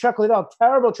Ortiz, Chuck Liddell,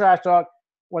 terrible trash talk,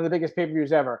 one of the biggest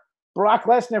pay-per-views ever. Brock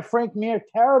Lesnar, Frank Mir,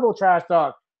 terrible trash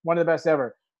talk, one of the best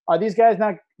ever. Are these guys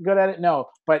not good at it? No.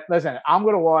 But listen, I'm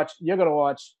going to watch. You're going to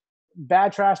watch.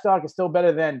 Bad trash talk is still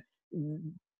better than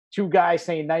two guys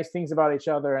saying nice things about each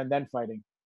other and then fighting.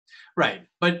 Right.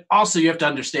 But also you have to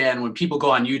understand when people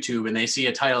go on YouTube and they see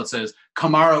a title that says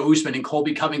Kamaru Usman and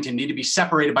Colby Covington need to be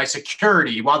separated by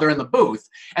security while they're in the booth,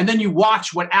 and then you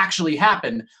watch what actually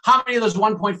happened, how many of those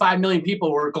 1.5 million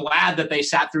people were glad that they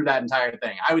sat through that entire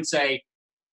thing? I would say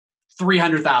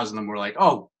 300,000 of them were like,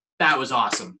 oh, that was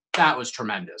awesome. That was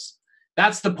tremendous.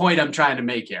 That's the point I'm trying to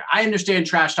make here. I understand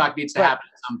trash talk needs to happen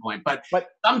at some point, but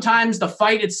sometimes the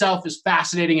fight itself is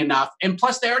fascinating enough. And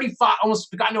plus, they already fought, almost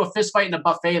got into a fist fight in the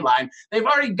buffet line. They've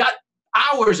already got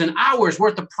hours and hours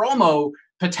worth of promo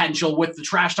potential with the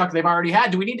trash talk they've already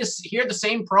had. Do we need to hear the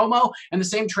same promo and the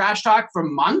same trash talk for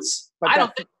months? But I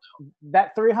don't think so.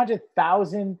 That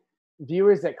 300,000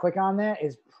 viewers that click on that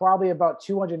is probably about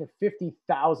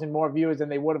 250,000 more viewers than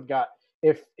they would have got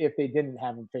if they didn't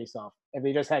have him face off. If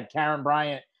they just had Karen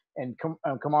Bryant and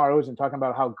Kamaru Usman talking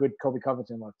about how good Colby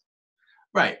Covington looked.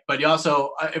 Right. But you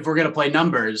also, if we're going to play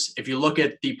numbers, if you look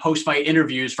at the post-fight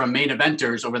interviews from main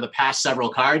eventers over the past several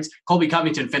cards, Colby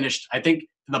Covington finished, I think,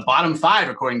 in the bottom 5,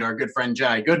 according to our good friend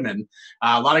Jai Goodman.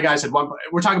 A lot of guys had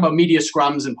we're talking about media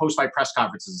scrums and post-fight press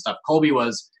conferences and stuff. Colby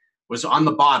was on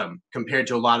the bottom compared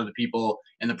to a lot of the people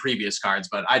in the previous cards,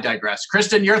 but I digress.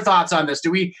 Kristen, your thoughts on this?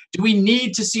 Do we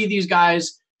need to see these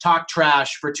guys talk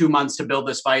trash for 2 months to build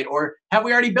this fight, or have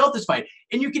we already built this fight?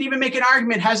 And you can even make an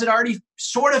argument, has it already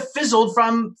sort of fizzled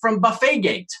from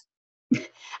Buffetgate?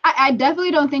 I definitely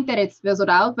don't think that it's fizzled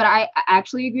out, but I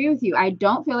actually agree with you. I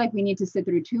don't feel like we need to sit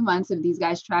through 2 months of these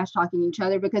guys trash talking each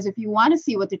other, because if you want to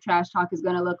see what the trash talk is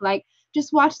going to look like,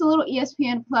 just watch the little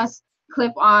ESPN Plus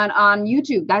clip on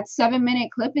YouTube. That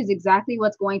 7-minute clip is exactly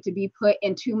what's going to be put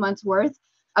in 2 months worth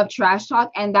of trash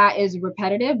talk, and that is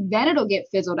repetitive. Then it'll get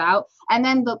fizzled out, and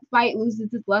then the fight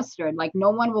loses its luster. Like, no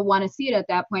one will want to see it at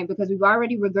that point, because we've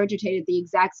already regurgitated the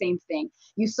exact same thing.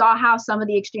 You saw how some of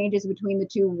the exchanges between the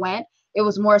two went. It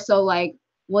was more so like,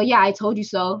 well, yeah, I told you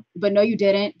so, but no, you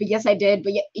didn't. But yes, I did.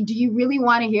 But do you really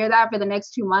want to hear that for the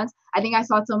next 2 months? I think I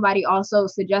saw somebody also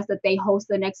suggest that they host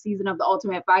the next season of The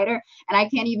Ultimate Fighter, and I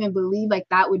can't even believe like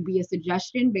that would be a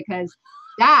suggestion, because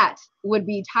that would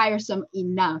be tiresome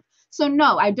enough. So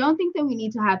no, I don't think that we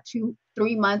need to have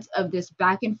 2-3 months of this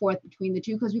back and forth between the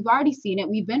two, because we've already seen it.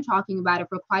 We've been talking about it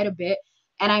for quite a bit.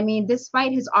 And I mean, this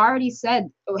fight has already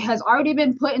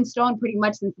been put in stone pretty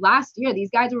much since last year. These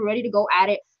guys were ready to go at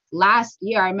it last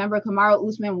year. I remember Kamaru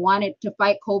Usman wanted to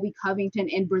fight Colby Covington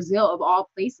in Brazil, of all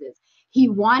places. He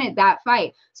wanted that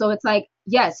fight. So it's like,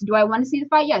 yes, do I want to see the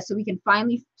fight? Yes, so we can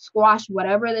finally squash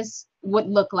whatever this would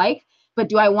look like. But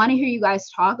do I want to hear you guys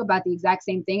talk about the exact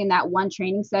same thing in that one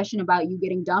training session about you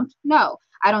getting dumped? No,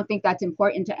 I don't think that's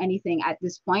important to anything at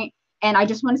this point. And I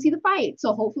just want to see the fight.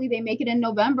 So hopefully they make it in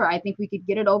November. I think we could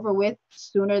get it over with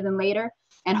sooner than later.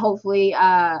 And hopefully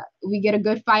we get a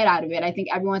good fight out of it. I think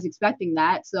everyone's expecting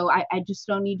that. So I just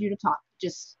don't need you to talk.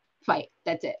 Just fight.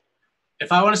 That's it.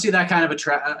 If I want to see that kind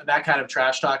of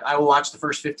trash talk, I will watch the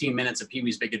first 15 minutes of Pee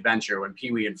Wee's Big Adventure when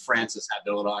Pee Wee and Francis had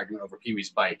their little argument over Pee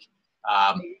Wee's bike.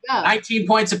 19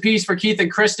 points apiece for Keith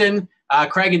and Kristen.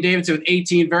 Craig and Davidson with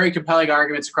 18. Very compelling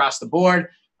arguments across the board.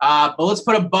 But let's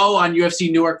put a bow on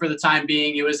UFC Newark for the time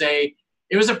being. It was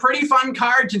a pretty fun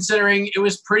card, considering it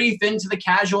was pretty thin to the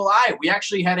casual eye. We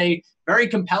actually had a very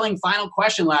compelling final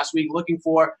question last week looking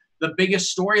for the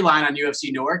biggest storyline on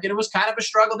UFC Newark, and it was kind of a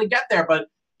struggle to get there. But,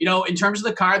 you know, in terms of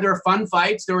the card, there were fun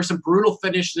fights. There were some brutal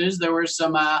finishes. There were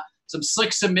some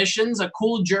slick submissions, a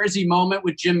cool Jersey moment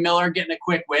with Jim Miller getting a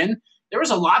quick win. There was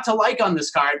a lot to like on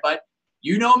this card, but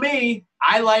you know me,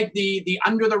 I like the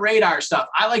under the radar stuff.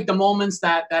 I like the moments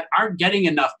that aren't getting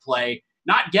enough play,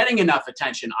 not getting enough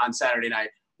attention on Saturday night.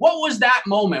 What was that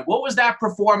moment? What was that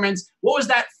performance? What was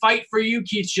that fight for you,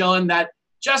 Keith Schillen, that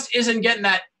just isn't getting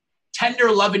that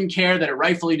tender love and care that it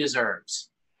rightfully deserves?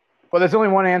 Well, there's only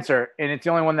one answer, and it's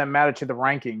the only one that mattered to the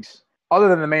rankings. Other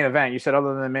than the main event, you said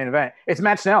other than the main event. It's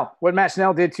Matt Snell. What Matt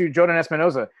Snell did to Jordan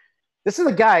Espinoza. This is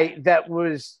a guy that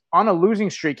was on a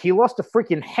losing streak. He lost to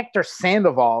freaking Hector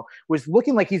Sandoval, was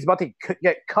looking like he's about to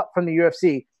get cut from the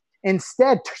UFC.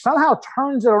 Instead, somehow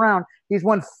turns it around. He's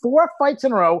won 4 fights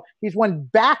in a row. He's won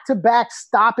back-to-back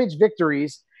stoppage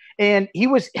victories. And he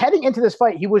was heading into this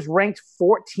fight, he was ranked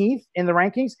 14th in the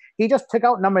rankings. He just took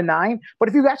out number 9. But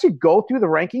if you actually go through the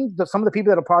rankings, some of the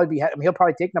people that'll probably be, he'll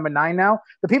probably take number 9 now.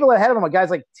 The people ahead of him are guys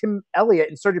like Tim Elliott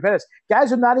and Sergio Pettis, guys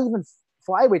who are not even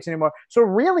flyweights anymore. So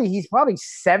really, he's probably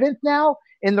 7th now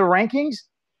in the rankings.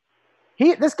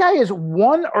 This guy is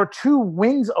 1 or 2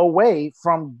 wins away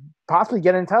from possibly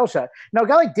getting a title shot. Now, a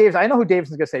guy like Davis, I know who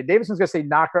Davidson's going to say. Davidson's going to say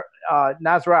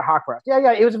Nasrat Haqparast.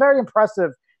 Yeah, it was a very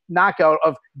impressive knockout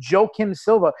of Joaquim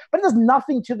Silva, but it does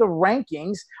nothing to the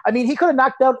rankings. I mean, he could have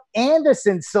knocked out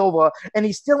Anderson Silva, and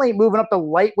he still ain't moving up the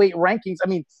lightweight rankings. I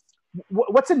mean,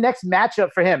 what's the next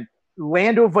matchup for him?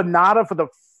 Lando Venata for the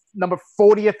number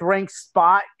 40th ranked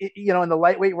spot, you know, in the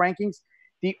lightweight rankings.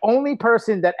 The only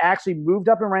person that actually moved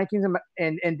up in rankings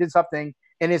and did something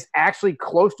and is actually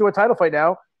close to a title fight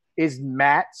now is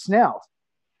Matt Snell.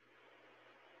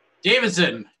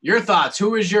 Davidson, your thoughts?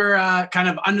 Who is your kind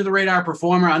of under the radar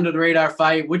performer, under the radar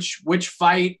fight? Which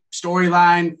fight,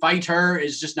 storyline, fighter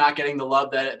is just not getting the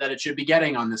love that it should be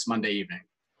getting on this Monday evening?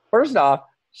 First off,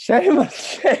 shame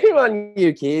on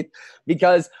you, Keith,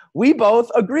 because we both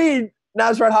agreed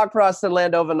Nasrat Haqparast and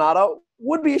Lando Venata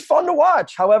would be fun to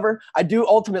watch. However, I do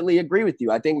ultimately agree with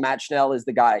you. I think Matt Schnell is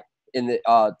the guy in the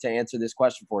to answer this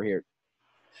question for here.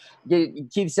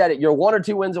 Keith said it. You're 1 or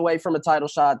 2 wins away from a title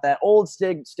shot. That old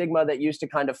stigma that used to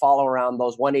kind of follow around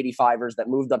those 185ers that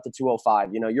moved up to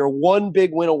 205. You know, you're 1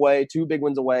 big win away, 2 big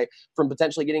wins away from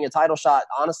potentially getting a title shot.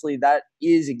 Honestly, that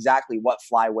is exactly what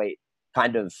flyweight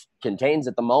kind of contains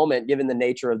at the moment, given the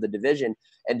nature of the division.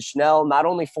 And Schnell, not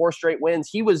only 4 straight wins,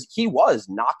 he was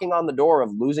knocking on the door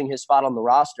of losing his spot on the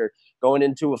roster going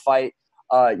into a fight,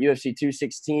 UFC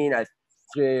 216. I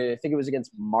think it was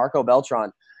against Marco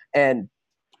Beltran, and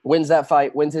wins that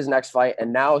fight, wins his next fight,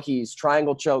 and now he's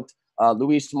triangle choked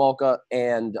Luis Smolka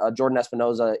and Jordan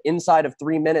Espinoza inside of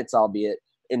 3 minutes, albeit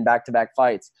in back-to-back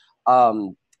fights. I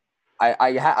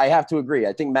have to agree.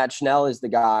 I think Matt Schnell is the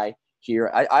guy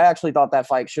here. I actually thought that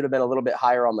fight should have been a little bit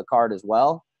higher on the card as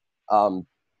well.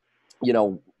 You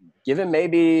know, given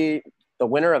maybe the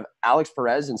winner of Alex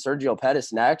Perez and Sergio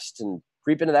Pettis next and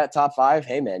creep into that top 5,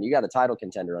 hey, man, you got a title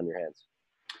contender on your hands.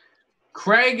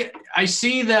 Craig, I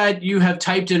see that you have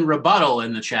typed in rebuttal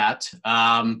in the chat.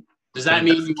 Does that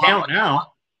mean you count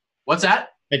now? What's that?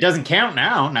 It doesn't count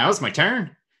now. Now it's my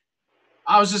turn.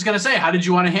 I was just going to say, how did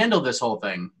you want to handle this whole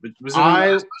thing? Was it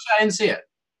I didn't see it.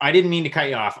 I didn't mean to cut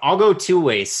you off. I'll go 2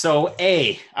 ways. So,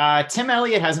 Tim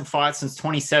Elliott hasn't fought since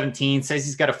 2017, says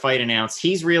he's got a fight announced.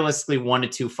 He's realistically 1 to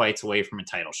 2 fights away from a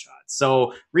title shot.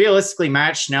 So, realistically,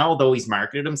 Matt Schnell, though he's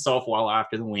marketed himself well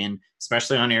after the win,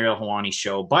 especially on Ariel Helwani's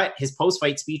show, but his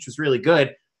post-fight speech was really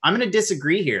good. I'm going to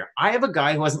disagree here. I have a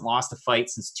guy who hasn't lost a fight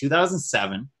since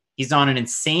 2007. He's on an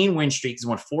insane win streak. He's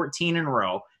won 14 in a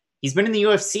row. He's been in the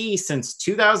UFC since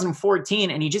 2014,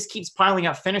 and he just keeps piling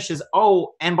up finishes.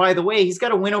 Oh, and by the way, he's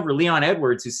got a win over Leon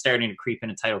Edwards, who's starting to creep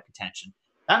into title contention.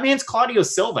 That man's Claudio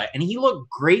Silva, and he looked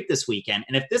great this weekend.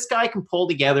 And if this guy can pull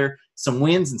together some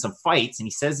wins and some fights, and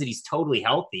he says that he's totally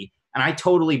healthy, and I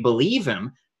totally believe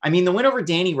him. I mean, the win over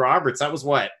Danny Roberts, that was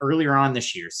earlier on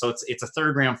this year. So it's a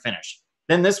 3rd round finish.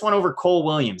 Then this one over Cole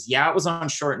Williams. Yeah, it was on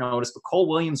short notice, but Cole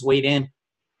Williams weighed in.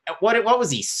 What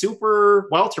was he? Super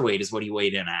welterweight is what he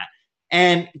weighed in at.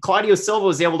 And Claudio Silva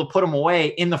was able to put him away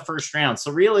in the 1st round.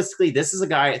 So realistically, this is a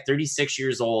guy at 36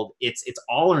 years old. It's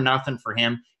all or nothing for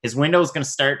him. His window is going to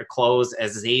start to close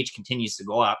as his age continues to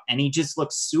go up. And he just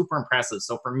looks super impressive.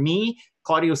 So for me,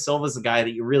 Claudio Silva is a guy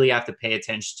that you really have to pay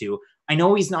attention to. I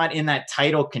know he's not in that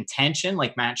title contention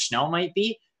like Matt Schnell might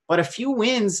be, but a few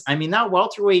wins, I mean, that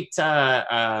welterweight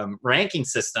ranking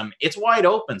system, it's wide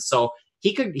open. So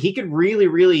he could really,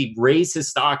 really raise his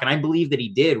stock. And I believe that he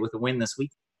did with a win this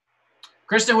week.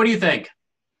 Kristen, what do you think?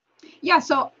 Yeah,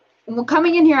 so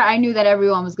coming in here, I knew that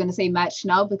everyone was going to say Matt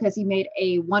Schnell because he made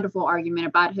a wonderful argument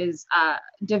about his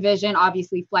division.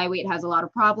 Obviously, flyweight has a lot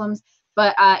of problems.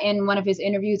 But in one of his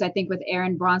interviews, I think with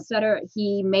Aaron Bronstetter,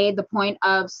 he made the point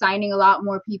of signing a lot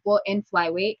more people in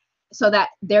flyweight so that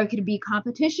there could be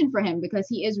competition for him because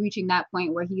he is reaching that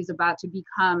point where he's about to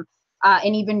become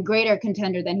an even greater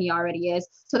contender than he already is.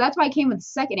 So that's why I came with the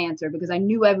second answer because I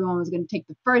knew everyone was going to take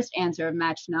the first answer of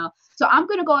Matt Schnell. So I'm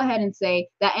going to go ahead and say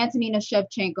that Antonina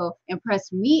Shevchenko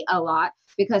impressed me a lot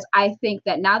because I think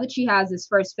that now that she has this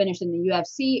first finish in the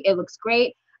UFC, it looks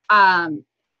great.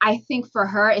 I think for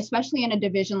her, especially in a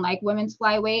division like women's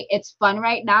flyweight, it's fun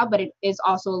right now, but it is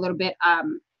also a little bit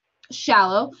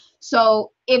shallow.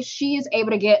 So if she is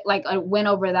able to get like a win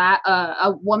over that,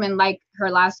 a woman like her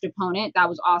last opponent, that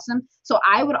was awesome. So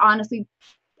I would honestly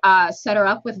set her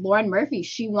up with Lauren Murphy.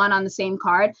 She won on the same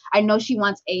card. I know she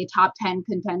wants a top 10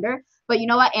 contender, but you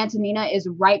know what? Antonina is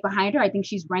right behind her. I think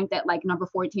she's ranked at like number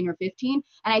 14 or 15.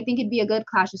 And I think it'd be a good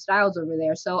clash of styles over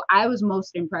there. So I was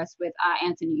most impressed with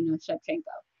Antonina Shevchenko.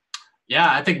 Yeah,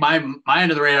 I think my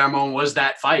end of the radar moment was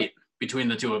that fight between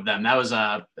the two of them. That was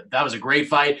a great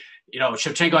fight. You know,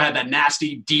 Shevchenko had that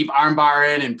nasty deep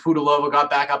armbar in, and Pudilova got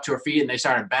back up to her feet, and they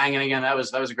started banging again. That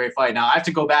was a great fight. Now I have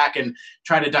to go back and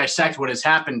try to dissect what has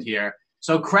happened here.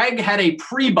 So Craig had a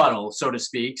pre-buttal, so to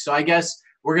speak. So I guess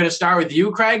we're going to start with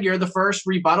you, Craig. You're the first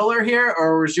rebuttaler here,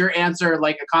 or was your answer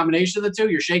like a combination of the two?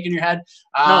 You're shaking your head.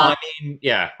 No, I mean,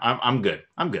 yeah, I'm good.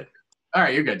 I'm good. All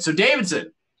right, you're good. So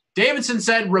Davidson, Davidson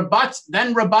said rebut,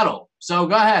 then rebuttal. So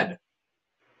go ahead.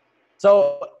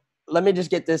 So let me just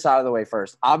get this out of the way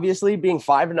first. Obviously, being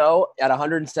 5-0 at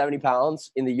 170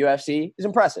 pounds in the UFC is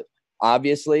impressive.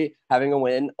 Obviously, having a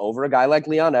win over a guy like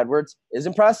Leon Edwards is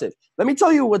impressive. Let me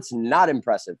tell you what's not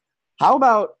impressive. How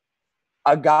about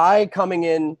a guy coming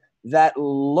in that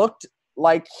looked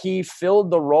like he filled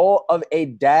the role of a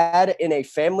dad in a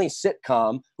family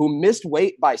sitcom who missed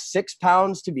weight by 6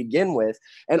 pounds to begin with,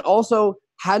 and also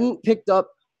hadn't picked up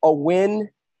a win,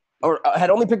 or had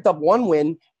only picked up one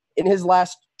win in his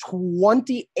last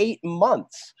 28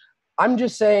 months. I'm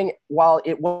just saying, while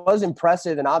it was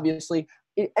impressive, and obviously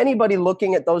anybody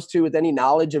looking at those two with any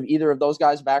knowledge of either of those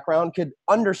guys' background could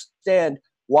understand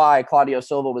why Claudio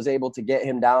Silva was able to get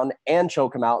him down and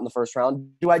choke him out in the first round.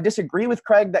 Do I disagree with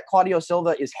Craig that Claudio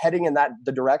Silva is heading in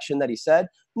the direction that he said?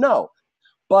 No.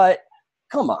 But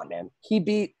come on, man. He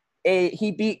beat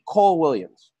Cole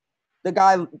Williams. The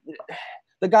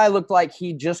guy looked like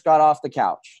he just got off the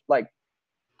couch. Like,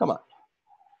 come on.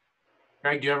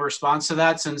 Craig, do you have a response to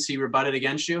that since he rebutted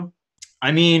against you?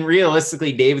 I mean,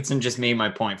 realistically, Davidson just made my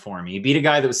point for me. He beat a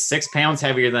guy that was 6 pounds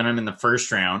heavier than him in the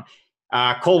first round.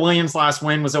 Cole Williams' last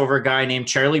win was over a guy named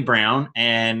Charlie Brown.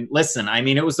 And listen, I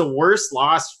mean, it was the worst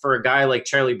loss for a guy like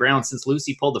Charlie Brown since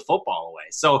Lucy pulled the football away.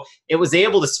 So it was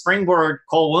able to springboard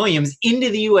Cole Williams into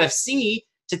the UFC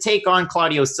to take on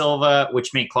Claudio Silva,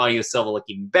 which made Claudio Silva look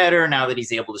even better now that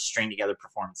he's able to string together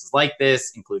performances like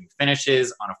this, including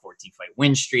finishes on a 14-fight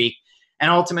win streak.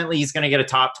 And ultimately, he's going to get a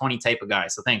top 20 type of guy.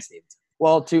 So thanks, David.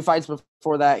 Well, 2 fights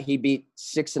before that, he beat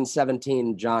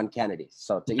 6-17 John Kennedy.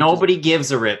 So nobody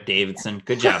gives a rip, Davidson.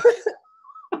 Good job.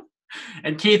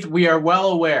 And Keith, we are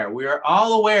well aware. We are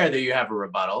all aware that you have a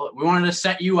rebuttal. We wanted to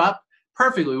set you up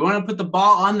perfectly. We want to put the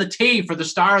ball on the tee for the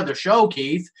star of the show,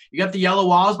 Keith. You got the yellow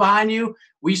walls behind you.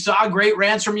 We saw great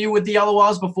rants from you with the yellow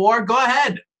walls before. Go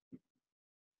ahead.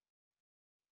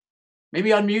 Maybe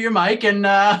unmute your mic and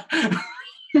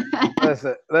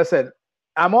Listen.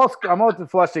 I'm all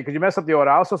flustered because you messed up the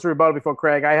order. I was supposed to rebuttal before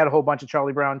Craig. I had a whole bunch of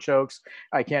Charlie Brown chokes.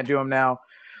 I can't do them now.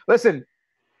 Listen,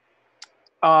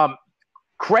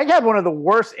 Craig had one of the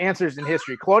worst answers in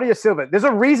history. Claudio Silva. There's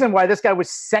a reason why this guy was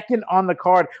second on the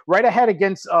card, right ahead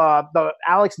against the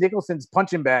Alex Nicholson's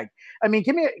punching bag. I mean,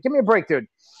 give me a break, dude.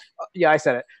 Yeah, I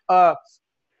said it.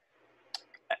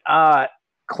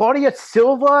 Claudio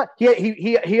Silva.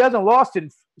 He hasn't lost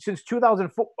since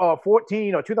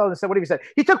 2014 or 2007, whatever he said.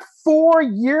 He took 4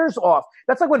 years off.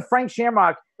 That's like when Frank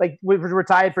Shamrock was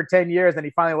retired for 10 years and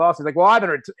he finally lost. He's like, well, I've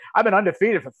been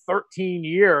undefeated for 13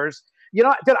 years. You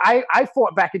know, dude, I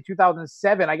fought back in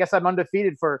 2007. I guess I'm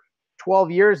undefeated for 12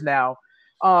 years now.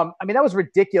 I mean, that was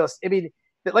ridiculous. I mean,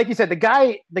 like you said, the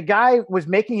guy was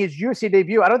making his UFC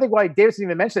debut. I don't think why Davidson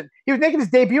even mentioned it. He was making his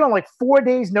debut on like 4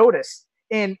 days' notice,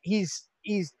 and he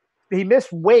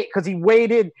missed weight because he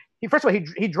weighed in. First of all,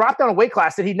 he dropped down a weight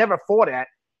class that he never fought at.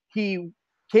 He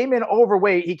came in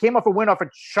overweight. He came off a win off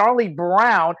of Charlie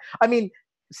Brown. I mean,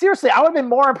 seriously, I would have been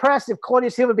more impressed if Claudio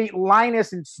Silva beat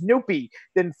Linus and Snoopy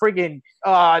than friggin'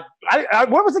 what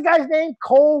was the guy's name?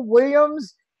 Cole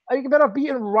Williams. I think better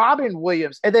beating Robin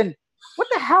Williams. And then what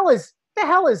the hell is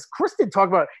Kristen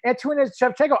talking about? Antonia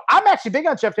Shevchenko. I'm actually big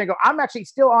on Shevchenko. I'm actually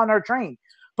still on her train.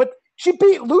 But she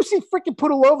beat Lucy freaking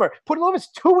Pudilova. Pudilova's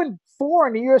 2-4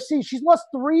 in the UFC. She's lost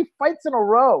 3 fights in a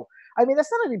row. I mean,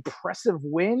 that's not an impressive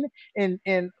win. And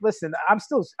listen, I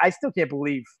still can't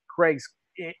believe Craig's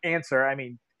answer. I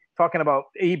mean, talking about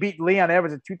he beat Leon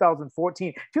Edwards in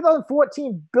 2014.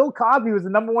 2014, Bill Cosby was the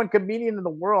 #1 comedian in the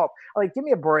world. Like, give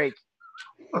me a break.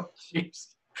 Oh, jeez.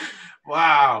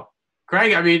 Wow.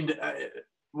 Craig, I mean,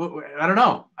 I don't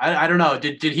know. I don't know.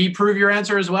 Did he prove your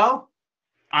answer as well?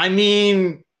 I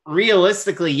mean,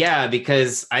 realistically, yeah,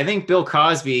 because I think Bill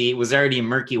Cosby was already in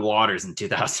murky waters in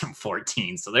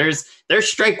 2014. So there's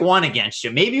strike one against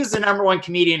you. Maybe he was the #1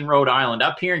 comedian in Rhode Island.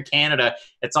 Up here in Canada,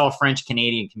 it's all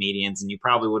French-Canadian comedians, and you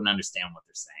probably wouldn't understand what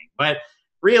they're saying. But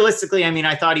realistically, I mean,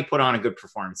 I thought he put on a good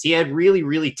performance. He had really,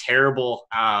 really terrible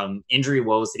injury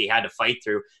woes that he had to fight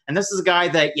through. And this is a guy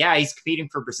that, yeah, he's competing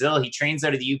for Brazil. He trains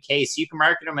out of the UK, so you can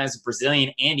market him as a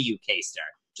Brazilian and a UK star.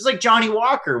 Just like Johnny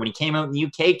Walker when he came out in the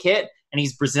UK kit, and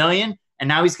he's Brazilian, and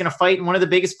now he's going to fight in one of the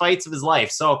biggest fights of his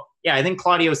life. So, yeah, I think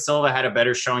Claudio Silva had a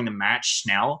better showing than Matt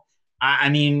Schnell. I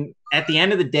mean, at the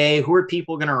end of the day, who are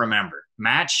people going to remember?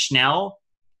 Matt Schnell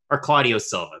or Claudio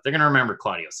Silva? They're going to remember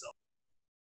Claudio Silva.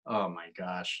 Oh, my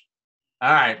gosh.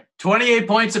 All right. 28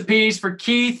 points apiece for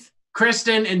Keith,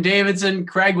 Kristen, and Davidson.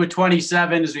 Craig with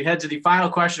 27 as we head to the final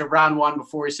question of round 1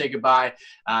 before we say goodbye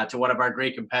to one of our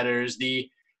great competitors. The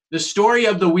story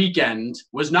of the weekend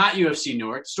was not UFC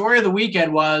Newark. The story of the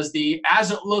weekend was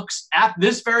as it looks at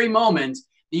this very moment,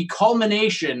 the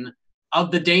culmination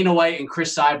of the Dana White and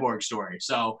Cris Cyborg story.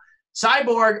 So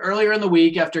Cyborg, earlier in the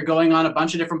week, after going on a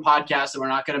bunch of different podcasts that we're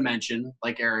not going to mention,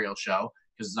 like Ariel's show,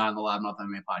 because it's not on the Loudmouth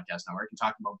MMA Podcast Network, and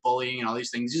talking about bullying and all these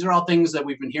things. These are all things that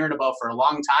we've been hearing about for a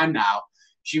long time now.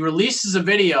 She releases a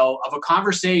video of a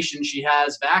conversation she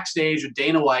has backstage with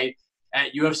Dana White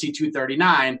at UFC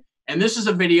 239. And this is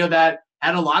a video that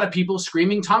had a lot of people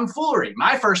screaming tomfoolery.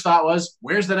 My first thought was,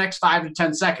 where's the next 5 to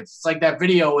 10 seconds? It's like that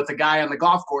video with the guy on the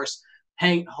golf course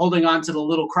holding on to the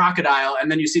little crocodile, and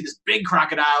then you see this big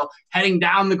crocodile heading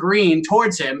down the green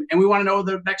towards him, and we want to know what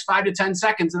the next 5 to 10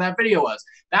 seconds of that video was.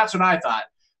 That's what I thought.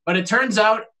 But it turns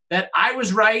out that I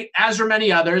was right, as were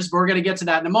many others, but we're going to get to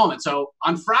that in a moment. So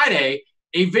on Friday,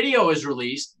 a video is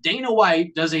released. Dana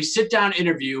White does a sit-down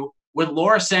interview with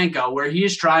Laura Sanko, where he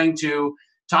is trying to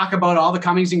talk about all the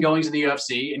comings and goings in the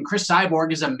UFC, and Cris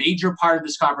Cyborg is a major part of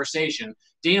this conversation.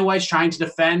 Dana White's trying to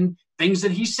defend things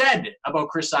that he said about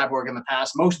Cris Cyborg in the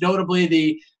past, most notably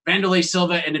the Vanderlei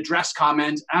Silva in a dress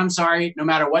comment. I'm sorry, no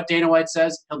matter what Dana White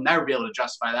says, he'll never be able to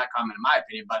justify that comment, in my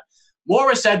opinion. But more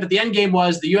was said, but the end game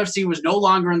was the UFC was no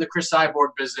longer in the Cris Cyborg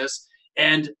business,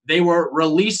 and they were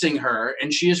releasing her,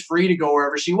 and she is free to go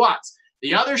wherever she wants.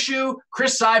 The other shoe,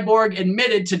 Cris Cyborg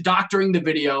admitted to doctoring the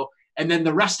video, and then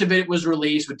the rest of it was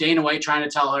released with Dana White trying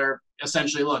to tell her,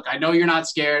 essentially, look, I know you're not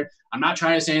scared. I'm not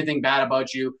trying to say anything bad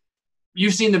about you.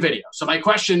 You've seen the video. So my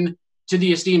question to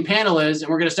the esteemed panel is, and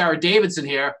we're going to start with Davidson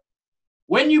here,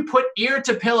 when you put ear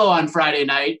to pillow on Friday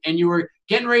night and you were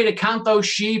getting ready to count those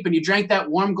sheep and you drank that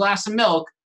warm glass of milk,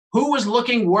 who was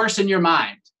looking worse in your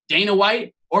mind, Dana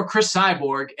White or Cris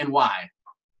Cyborg, and why?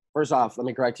 First off, let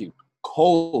me correct you.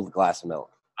 Cold glass of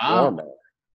milk. Oh. Warm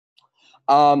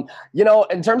milk.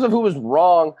 In terms of who was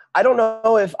wrong, I don't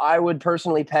know if I would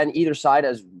personally pen either side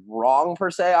as wrong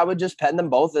per se. I would just pen them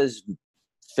both as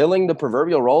filling the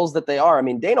proverbial roles that they are. I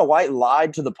mean, Dana White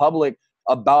lied to the public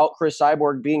about Cris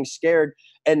Cyborg being scared.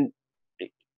 And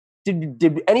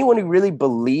did anyone really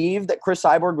believe that Cris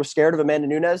Cyborg was scared of Amanda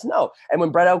Nunes? No. And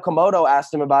when Brett Okamoto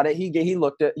asked him about it, he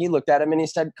looked at him and he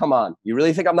said, "Come on, you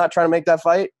really think I'm not trying to make that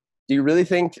fight? Do you really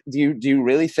think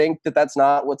that that's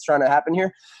not what's trying to happen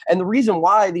here?" And the reason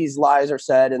why these lies are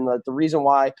said and the reason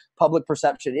why public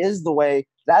perception is the way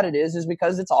that it is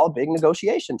because it's all a big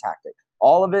negotiation tactic.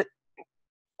 All of it,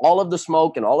 all of the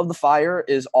smoke and all of the fire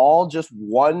is all just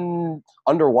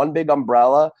under one big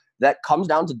umbrella that comes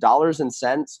down to dollars and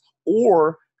cents,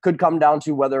 or could come down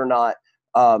to whether or not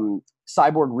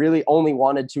Cyborg really only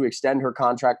wanted to extend her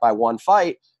contract by one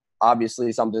fight.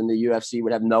 Obviously something the UFC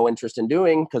would have no interest in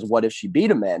doing, because what if she beat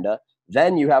Amanda?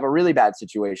 Then you have a really bad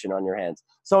situation on your hands.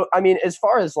 So, I mean, as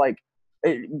far as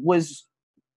was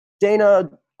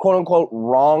Dana, quote unquote,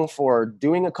 wrong for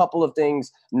doing a couple of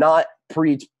things, not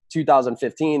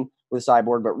pre-2015 with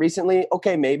Cyborg, but recently,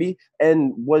 okay, maybe.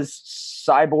 And was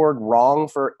Cyborg wrong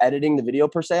for editing the video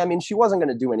per se? I mean, she wasn't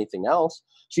going to do anything else.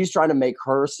 She's trying to make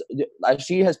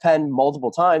she has penned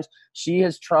multiple times, she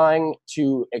is trying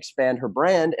to expand her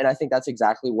brand. And I think that's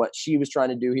exactly what she was trying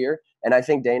to do here. And I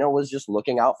think Dana was just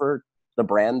looking out for the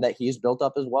brand that he's built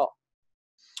up as well.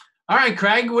 All right,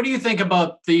 Craig, what do you think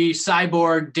about the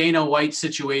Cyborg Dana White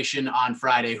situation on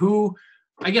Friday? Who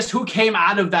came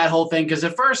out of that whole thing? Because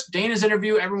at first, Dana's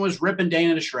interview, everyone was ripping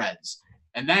Dana to shreds.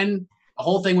 And then the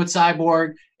whole thing with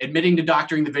Cyborg admitting to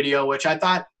doctoring the video, which I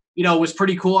thought, was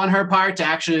pretty cool on her part to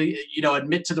actually,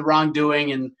 admit to the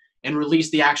wrongdoing and release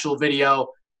the actual video.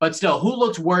 But still, who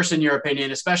looked worse in your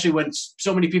opinion, especially when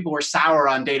so many people were sour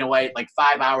on Dana White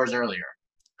 5 hours earlier?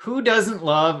 Who doesn't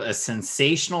love a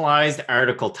sensationalized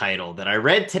article title that I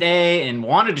read today and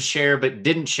wanted to share but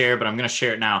didn't share, but I'm going to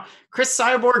share it now. Cris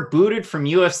Cyborg booted from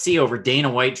UFC over Dana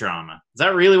White drama. Is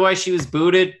that really why she was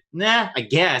booted? Nah, I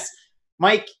guess.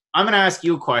 Mike, I'm going to ask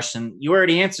you a question. You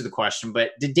already answered the question,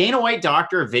 but did Dana White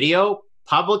doctor a video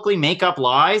publicly make up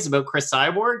lies about Cris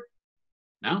Cyborg?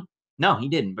 No, he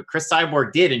didn't. But Cris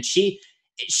Cyborg did, and she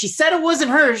said it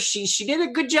wasn't her. She did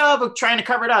a good job of trying to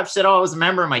cover it up. She said, "Oh, it was a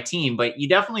member of my team," but you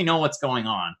definitely know what's going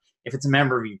on if it's a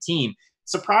member of your team.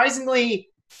 Surprisingly,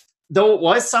 though it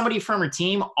was somebody from her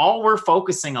team,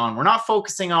 we're not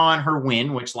focusing on her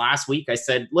win, which last week I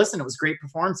said, listen, it was a great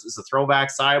performance. It was a throwback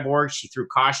Cyborg. She threw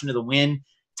caution to the wind,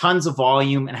 tons of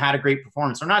volume, and had a great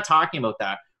performance. We're not talking about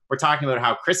that. We're talking about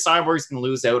how Cris Cyborg is going to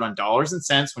lose out on dollars and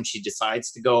cents when she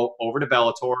decides to go over to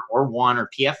Bellator or ONE or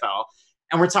PFL.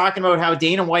 And we're talking about how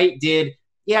Dana White did,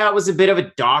 it was a bit of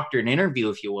a doctored interview,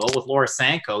 if you will, with Laura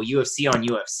Sanko, UFC on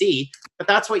UFC. But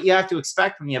that's what you have to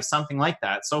expect when you have something like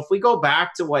that. So if we go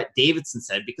back to what Davidson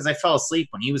said, because I fell asleep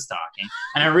when he was talking,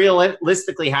 and I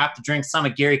realistically have to drink some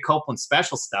of Gary Copeland's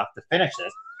special stuff to finish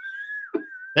this.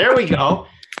 There we go.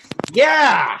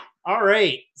 Yeah. All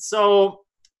right. So,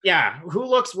 yeah, who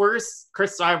looks worse?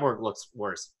 Cris Cyborg looks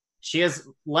worse. She has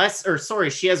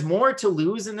she has more to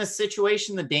lose in this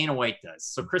situation than Dana White does.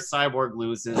 So Cris Cyborg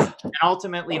loses, and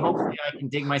ultimately, hopefully, I can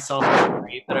dig myself out of the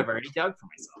grave that I've already dug for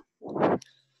myself.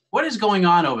 What is going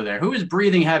on over there? Who is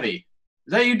breathing heavy?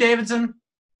 Is that you, Davidson?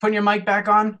 Putting your mic back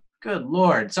on? Good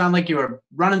Lord. Sound like you were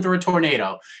running through a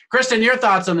tornado. Kristen, your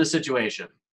thoughts on this situation?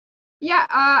 Yeah,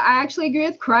 I actually agree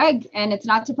with Craig, and it's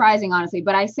not surprising, honestly,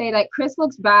 but I say that Cris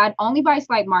looks bad only by a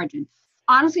slight margin.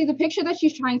 Honestly, the picture that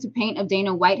she's trying to paint of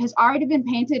Dana White has already been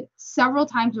painted several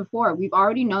times before. We've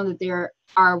already known that there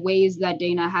are ways that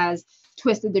Dana has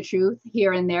twisted the truth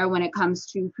here and there when it comes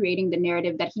to creating the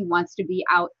narrative that he wants to be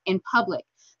out in public.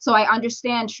 So I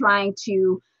understand trying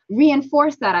to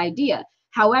reinforce that idea.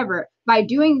 However, by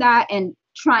doing that and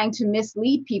trying to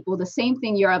mislead people, the same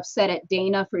thing you're upset at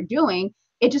Dana for doing,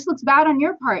 it just looks bad on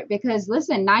your part because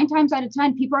listen, 9 times out of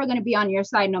 10, people are going to be on your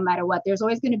side no matter what. There's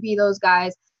always going to be those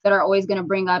guys that are always going to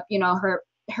bring up,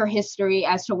 her history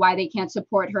as to why they can't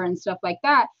support her and stuff like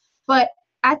that. But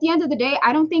at the end of the day,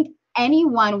 I don't think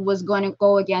anyone was going to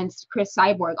go against Cris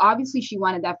Cyborg. Obviously, she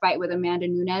wanted that fight with Amanda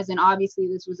Nunes, and obviously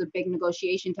this was a big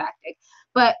negotiation tactic.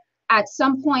 But at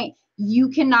some point, you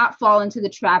cannot fall into the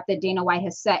trap that Dana White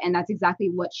has set, and that's exactly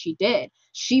what she did.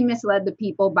 She misled the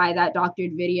people by that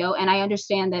doctored video, and I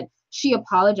understand that she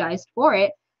apologized for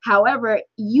it. However,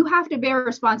 you have to bear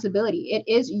responsibility. It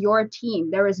is your team.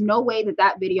 There is no way that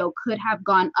that video could have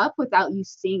gone up without you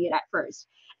seeing it at first.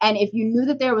 And if you knew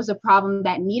that there was a problem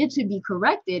that needed to be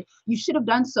corrected, you should have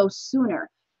done so sooner.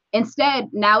 Instead,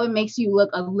 now it makes you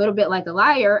look a little bit like a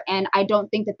liar. And I don't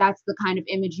think that that's the kind of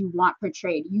image you want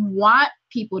portrayed. You want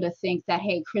people to think that,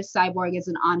 hey, Cris Cyborg is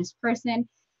an honest person.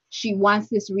 She wants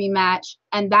this rematch.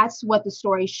 And that's what the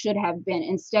story should have been.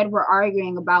 Instead, we're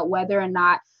arguing about whether or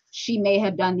not she may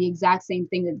have done the exact same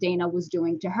thing that Dana was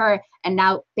doing to her. And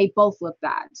now they both look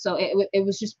bad. So it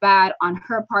was just bad on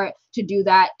her part to do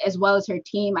that, as well as her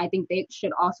team. I think they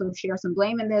should also share some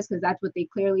blame in this because that's what they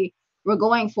clearly were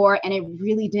going for. And it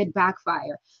really did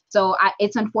backfire. So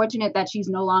it's unfortunate that she's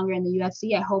no longer in the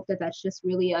UFC. I hope that that's just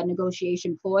really a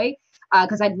negotiation ploy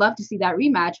because I'd love to see that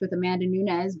rematch with Amanda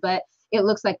Nunes. But it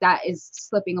looks like that is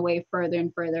slipping away further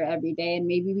and further every day. And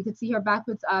maybe we could see her back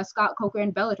with Scott Coker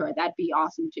and Bellator. That'd be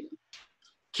awesome too.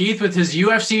 Keith with his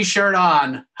UFC shirt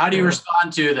on. How do you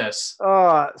respond to this?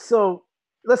 So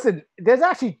listen, there's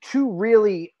actually 2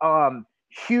 really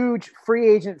huge free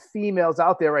agent females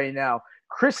out there right now.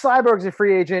 Cris Cyborg's a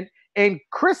free agent, and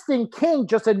Kristen King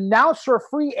just announced her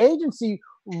free agency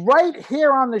right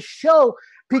here on the show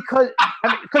because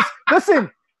listen,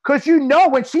 because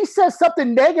when she says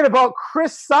something negative about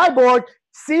Cris Cyborg,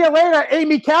 see you later,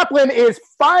 Amy Kaplan is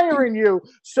firing you.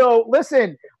 So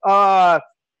listen, MMA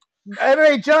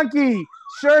Junkie,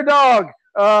 Sure Dog,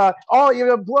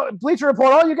 Bleacher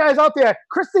Report, all you guys out there,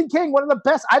 Kristen King, one of the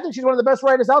best. I think she's one of the best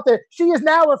writers out there. She is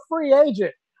now a free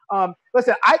agent.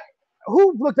 Listen, I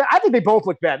think they both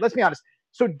look bad. Let's be honest.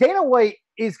 So Dana White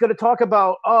is going to talk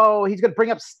about, he's going to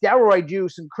bring up steroid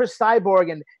use and Cris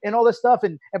Cyborg and all this stuff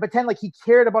and pretend like he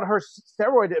cared about her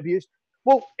steroid abuse.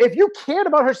 Well, if you cared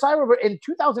about her cyber in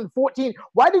 2014,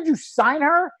 why did you sign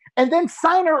her and then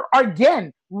sign her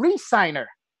again, re-sign her?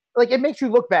 Like, it makes you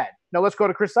look bad. Now let's go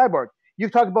to Cris Cyborg.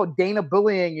 You've talked about Dana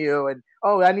bullying you and,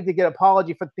 I need to get an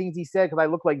apology for things he said because I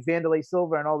look like Vanderlei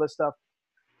Silva and all this stuff.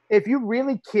 If you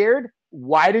really cared,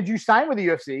 why did you sign with the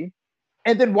UFC?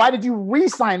 And then why did you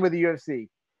re-sign with the UFC?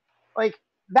 Like,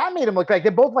 that made him look like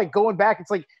they're both like going back.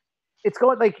 It's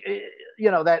going like,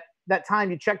 that time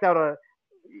you checked out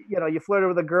you flirted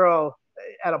with a girl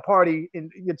at a party in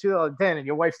 2010 and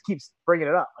your wife keeps bringing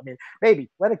it up. I mean, baby,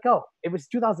 let it go. It was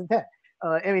 2010.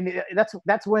 That's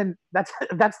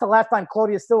the last time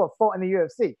Claudia Silva fought in the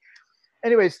UFC.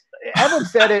 Anyways, Evan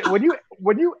said it. When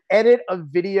you edit a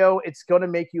video, it's going to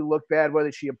make you look bad,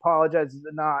 whether she apologizes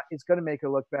or not. It's going to make her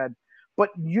look bad. But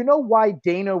you know why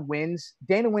Dana wins?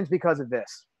 Dana wins because of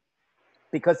this.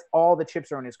 Because all the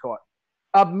chips are in his court.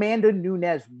 Amanda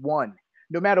Nunes won.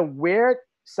 No matter where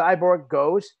Cyborg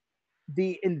goes,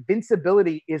 the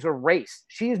invincibility is erased.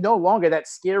 She is no longer that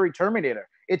scary Terminator.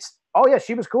 It's,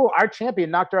 she was cool. Our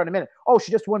champion knocked her out in a minute. Oh,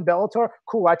 she just won Bellator?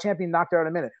 Cool, our champion knocked her out in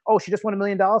a minute. Oh, she just won $1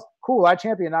 million? Cool, our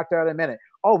champion knocked her out in a minute.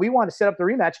 Oh, we want to set up the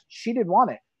rematch. She didn't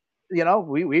want it.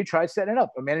 We tried setting it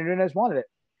up. Amanda Nunes wanted it.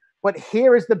 But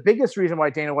here is the biggest reason why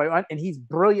Dana White won, and he's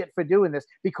brilliant for doing this,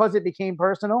 because it became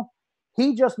personal.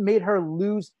 He just made her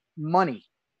lose money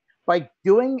by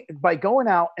going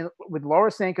out and with Laura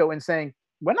Sanko and saying,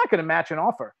 we're not going to match an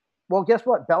offer. Well, guess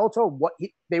what? Bellator,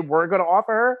 they were going to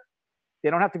offer her, They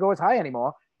don't have to go as high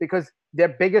anymore because their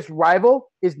biggest rival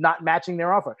is not matching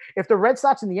their offer. If the Red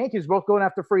Sox and the Yankees both going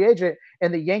after free agent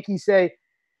and the Yankees say,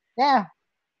 yeah,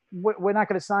 we're not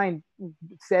going to sign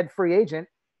said free agent,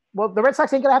 well, the Red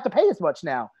Sox ain't going to have to pay as much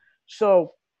now.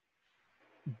 So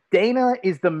Dana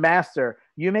is the master.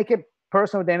 You make it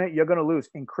personal, Dana, you're going to lose.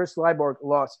 And Cris Cyborg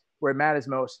lost where it matters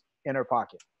most, in her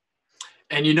pocket.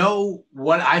 And you know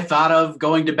what I thought of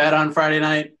going to bed on Friday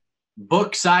night?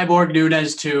 Book Cyborg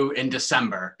Nunez 2 in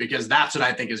December, because that's what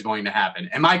I think is going to happen.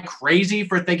 Am I crazy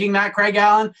for thinking that, Craig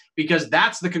Allen? Because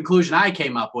that's the conclusion I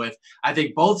came up with. I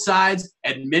think both sides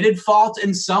admitted fault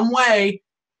in some way.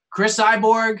 Cris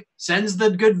Cyborg sends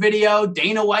the good video.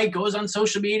 Dana White goes on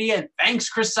social media and thanks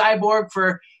Cris Cyborg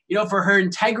for her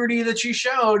integrity that she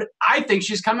showed. I think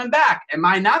she's coming back. Am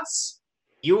I nuts?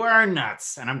 You are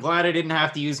nuts, and I'm glad I didn't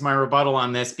have to use my rebuttal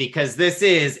on this because this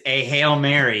is a Hail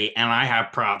Mary, and I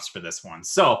have props for this one.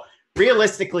 So,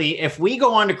 realistically, if we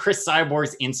go on to Cris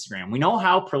Cyborg's Instagram, we know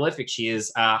how prolific she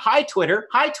is. Hi, Twitter.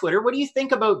 What do you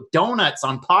think about donuts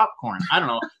on popcorn? I don't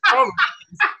know. It don't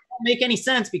make any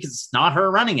sense because it's not her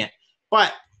running it.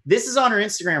 But this is on her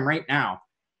Instagram right now.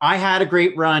 I had a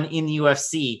great run in the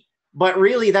UFC, but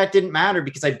really that didn't matter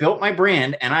because I built my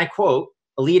brand, and I quote,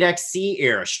 Elite XC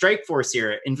era, Strikeforce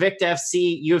era, Invicta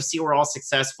FC, UFC were all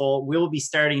successful. We will be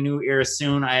starting a new era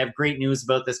soon. I have great news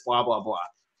about this, blah, blah, blah.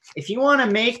 If you want to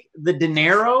make the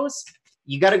dineros,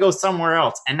 you got to go somewhere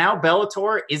else. And now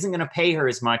Bellator isn't going to pay her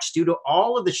as much due to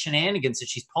all of the shenanigans that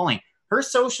she's pulling. Her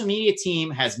social media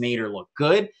team has made her look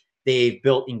good. They've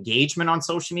built engagement on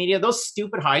social media. Those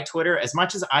stupid high Twitter, as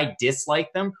much as I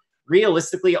dislike them,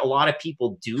 realistically, a lot of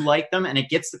people do like them, and it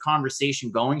gets the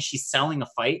conversation going. She's selling a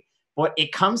fight. But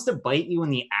it comes to bite you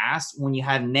in the ass when you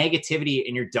have negativity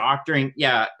and you're doctoring.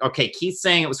 Yeah, okay, Keith's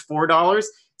saying it was $4.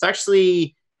 It's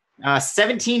actually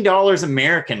 $17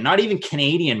 American, not even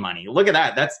Canadian money. Look at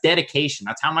that. That's dedication.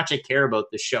 That's how much I care about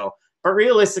the show. But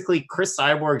realistically, Cris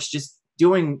Cyborg's just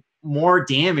doing more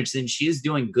damage than she is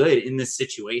doing good in this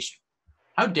situation.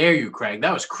 How dare you, Craig?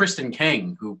 That was Kristen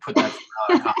King who put that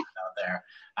comment out there.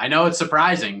 I know it's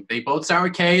surprising. They both start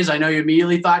with K's. I know you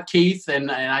immediately thought Keith, and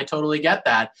I totally get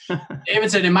that.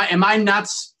 Davidson, am I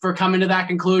nuts for coming to that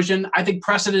conclusion? I think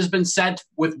precedent has been set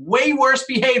with way worse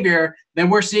behavior than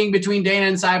we're seeing between Dana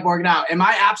and Cyborg now. Am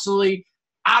I absolutely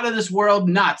out of this world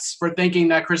nuts for thinking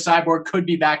that Cris Cyborg could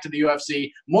be back to the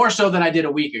UFC more so than I did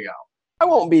a week ago? I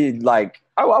won't be like,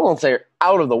 I won't say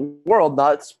out of the world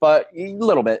nuts, but a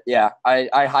little bit. Yeah, I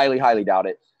highly, highly doubt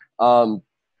it.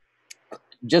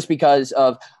 Just because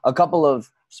of a couple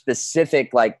of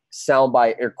specific like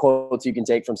soundbite or quotes you can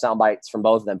take from sound bites from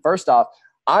both of them. First off,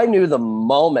 I knew the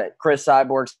moment Cris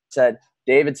Cyborg said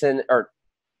Dana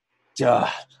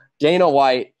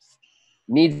White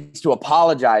needs to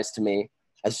apologize to me.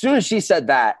 As soon as she said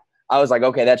that, I was like,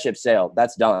 okay, that ship sailed.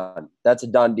 That's done. That's a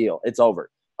done deal. It's over.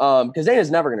 Because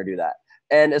Dana's never going to do that.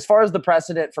 And as far as the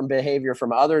precedent from behavior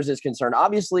from others is concerned,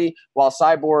 obviously, while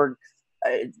Cyborg,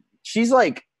 she's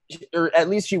like, or at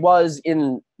least she was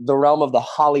in the realm of the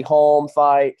Holly Holm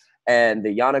fight and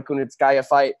the Yana Kunitskaya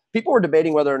fight. People were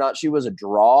debating whether or not she was a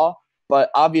draw, but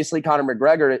obviously Conor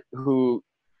McGregor, who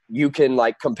you can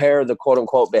like compare the quote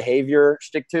unquote behavior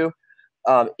stick to,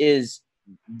 is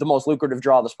the most lucrative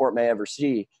draw the sport may ever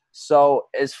see. So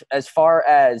as far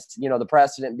as, the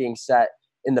precedent being set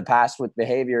in the past with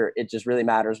behavior, it just really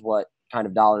matters what kind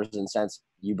of dollars and cents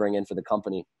you bring in for the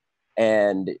company.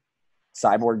 And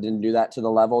Cyborg didn't do that to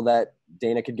the level that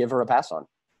Dana could give her a pass on.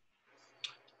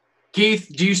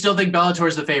 Keith, do you still think Bellator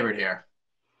is the favorite here?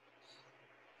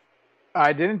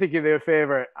 I didn't think you were the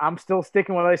favorite. I'm still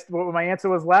sticking with what my answer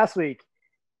was last week.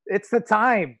 It's the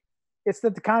time. It's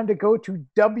the time to go to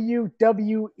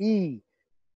WWE.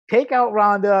 Take out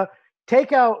Ronda.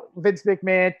 Take out Vince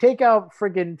McMahon. Take out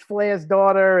friggin' Flair's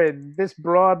daughter and this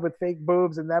broad with fake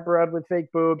boobs and that broad with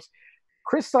fake boobs.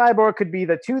 Cris Cyborg could be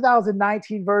the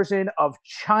 2019 version of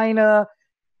China,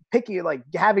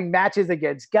 having matches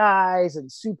against guys and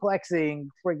suplexing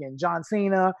friggin' John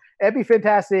Cena. It'd be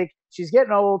fantastic. She's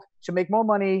getting old. She'll make more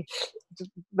money.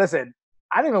 Listen,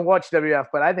 I didn't even watch WF,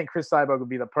 but I think Cris Cyborg would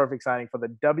be the perfect signing for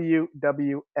the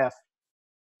WWF.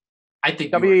 I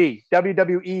think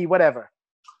WWE, whatever.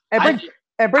 And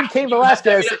bring Cain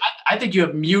Velasquez. I think you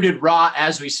have muted Raw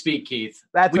as we speak, Keith.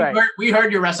 That's right. We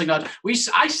heard your wrestling knowledge.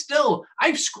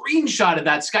 I've screenshotted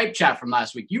that Skype chat from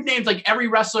last week. You named like every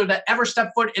wrestler that ever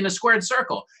stepped foot in a squared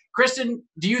circle. Kristen,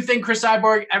 do you think Cris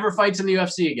Cyborg ever fights in the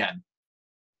UFC again?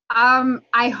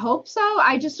 I hope so.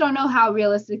 I just don't know how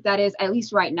realistic that is, at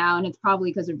least right now. And it's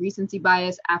probably because of recency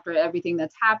bias after everything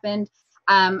that's happened.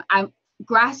 I'm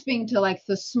grasping to like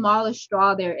the smallest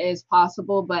straw there is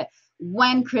possible, but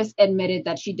when Cris admitted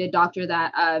that she did doctor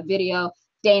that video,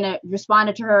 Dana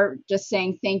responded to her just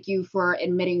saying, thank you for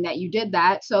admitting that you did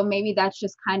that. So maybe that's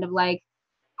just kind of like,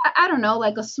 I don't know,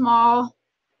 like a small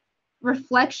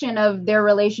reflection of their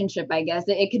relationship, I guess.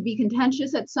 It could be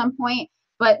contentious at some point,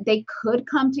 but they could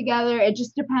come together. It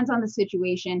just depends on the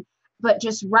situation. But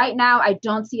just right now, I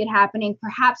don't see it happening.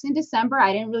 Perhaps in December.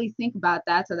 I didn't really think about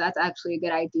that. So that's actually a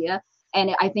good idea.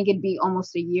 And I think it'd be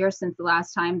almost a year since the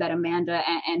last time that Amanda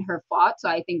and her fought. So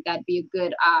I think that'd be a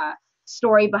good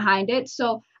story behind it.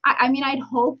 So, I mean, I'd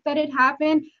hope that it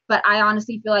happened, but I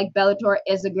honestly feel like Bellator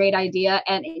is a great idea.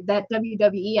 And that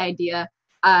WWE idea,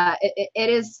 it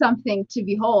is something to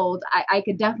behold. I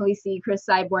could definitely see Cris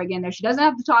Cyborg in there. She doesn't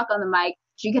have to talk on the mic.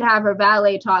 She could have her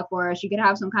valet talk for her. She could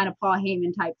have some kind of Paul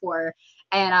Heyman type for her,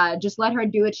 and just let her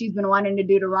do what she's been wanting to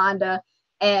do to Ronda.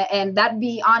 And that'd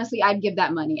be, honestly, I'd give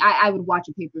that money. I would watch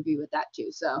a pay-per-view with that too.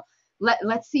 So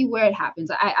let's see where it happens.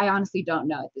 I honestly don't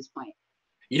know at this point.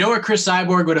 You know where Cris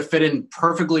Cyborg would have fit in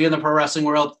perfectly in the pro wrestling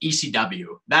world? ECW.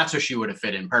 That's where she would have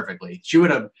fit in perfectly. She would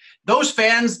have, those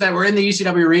fans that were in the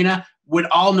ECW arena would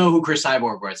all know who Cris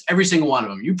Cyborg was, every single one of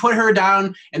them. You put her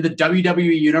down in the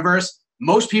WWE universe,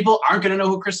 most people aren't going to know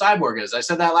who Cris Cyborg is. I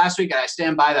said that last week, and I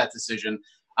stand by that decision.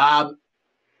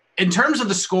 In terms of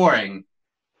the scoring,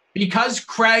 because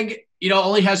Craig,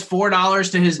 only has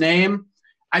 $4 to his name,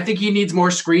 I think he needs more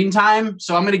screen time.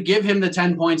 So I'm going to give him the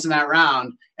 10 points in that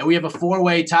round. And we have a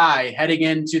 4-way tie heading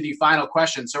into the final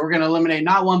question. So we're going to eliminate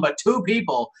not one, but 2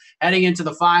 people heading into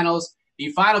the finals. The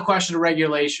final question of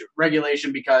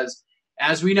regulation, because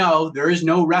as we know, there is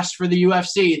no rest for the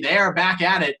UFC. They are back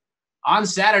at it on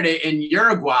Saturday in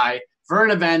Uruguay for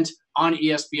an event on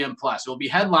ESPN+. It will be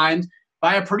headlined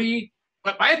by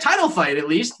a title fight, at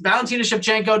least. Valentina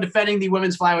Shevchenko defending the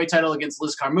women's flyweight title against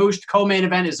Liz Carmouche. The co-main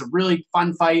event is a really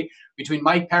fun fight between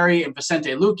Mike Perry and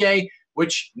Vicente Luque,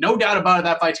 which no doubt about it,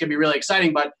 that fight's going to be really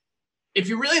exciting. But if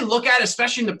you really look at it,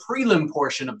 especially in the prelim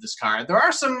portion of this card, there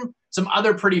are some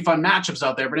other pretty fun matchups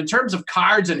out there. But in terms of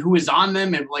cards and who is on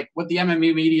them and like what the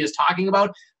MMA media is talking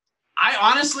about, I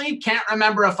honestly can't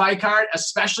remember a fight card,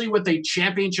 especially with a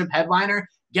championship headliner,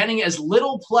 getting as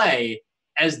little play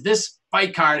as this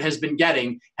fight card has been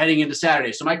getting heading into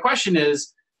Saturday. So my question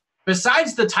is,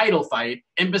 besides the title fight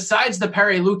and besides the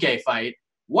Perry-Luque fight,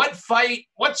 what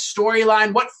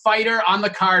storyline, what fighter on the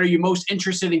card are you most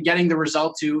interested in getting the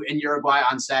result to in Uruguay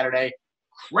on Saturday?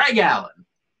 Craig Allen.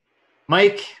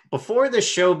 Mike, before the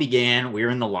show began, we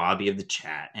were in the lobby of the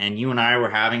chat, and you and I were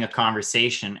having a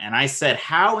conversation, and I said,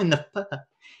 how in the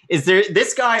is there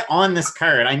this guy on this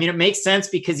card? I mean, it makes sense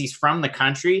because he's from the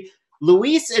country.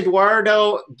 Luis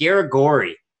Eduardo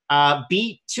Garagori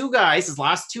beat 2 guys. His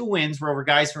last 2 wins were over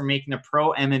guys who were making their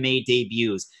pro MMA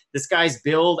debuts. This guy's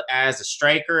billed as a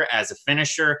striker, as a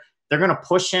finisher. They're going to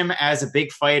push him as a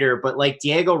big fighter, but like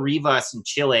Diego Rivas in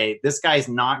Chile, this guy's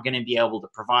not going to be able to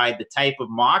provide the type of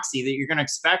moxie that you're going to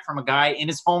expect from a guy in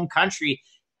his home country,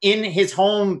 in his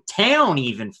hometown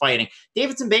even fighting.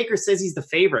 Davidson Baker says he's the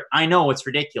favorite. I know, it's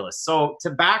ridiculous. So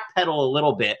to backpedal a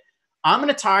little bit, I'm going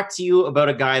to talk to you about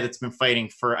a guy that's been fighting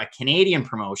for a Canadian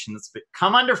promotion that's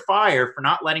come under fire for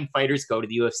not letting fighters go to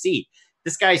the UFC.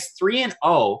 This guy's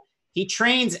 3-0. He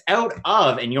trains out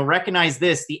of, and you'll recognize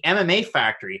this, the MMA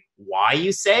Factory. Why,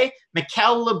 you say?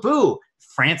 Mikel Lebu,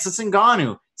 Francis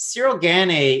Ngannou. Cyril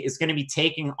Gane is going to be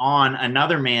taking on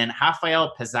another man,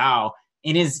 Rafael Pazao,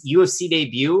 in his UFC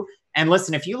debut. And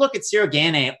listen, if you look at Cyril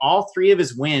Gane, all 3 of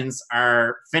his wins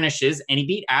are finishes, and he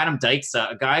beat Adam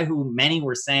Dykstra, a guy who many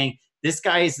were saying, this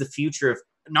guy is the future of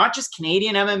not just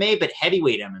Canadian MMA, but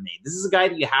heavyweight MMA. This is a guy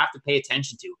that you have to pay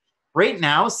attention to. Right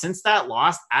now, since that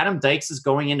loss, Adam Dykstra is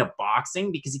going into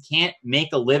boxing because he can't make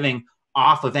a living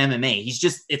off of MMA.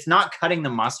 It's not cutting the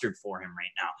mustard for him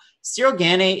right now. Cyril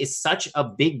Gane is such a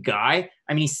big guy.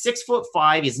 I mean, he's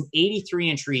 6'5", he's an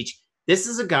 83-inch reach. This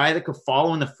is a guy that could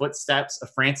follow in the footsteps of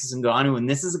Francis Ngannou, and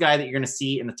this is a guy that you're going to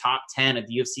see in the top 10 of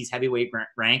the UFC's heavyweight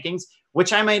rankings,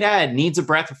 which I might add needs a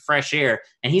breath of fresh air,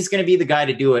 and he's going to be the guy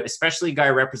to do it, especially a guy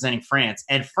representing France.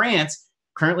 And France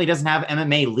currently doesn't have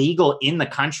MMA legal in the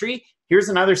country. Here's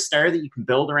another star that you can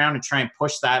build around and try and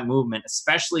push that movement,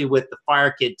 especially with the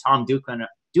fire kid Tom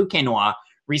Duquesnoy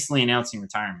recently announcing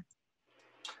retirement.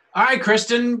 All right,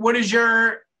 Kristen, what is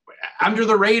your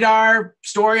under-the-radar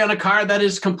story on a card that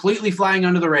is completely flying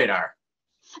under the radar?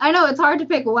 I know it's hard to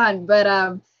pick one,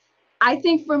 but I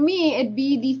think for me, it'd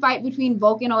be the fight between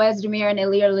Volkan Oezdemir and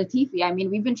Ilir Latifi. I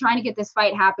mean, we've been trying to get this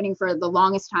fight happening for the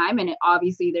longest time, and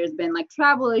obviously there's been like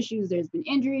travel issues, there's been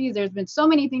injuries, there's been so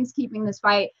many things keeping this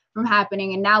fight from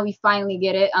happening, and now we finally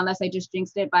get it, unless I just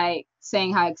jinxed it by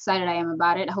saying how excited I am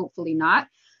about it. Hopefully not.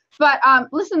 But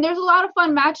listen, there's a lot of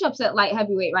fun matchups at light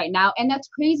heavyweight right now, and that's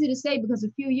crazy to say because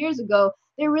a few years ago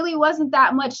there really wasn't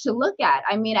that much to look at.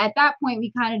 I mean, at that point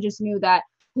we kind of just knew that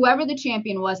whoever the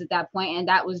champion was at that point, and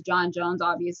that was John Jones,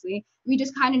 obviously, we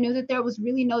just kind of knew that there was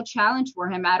really no challenge for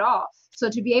him at all. So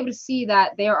to be able to see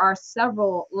that there are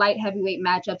several light heavyweight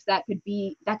matchups that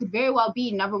could very well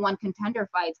be number one contender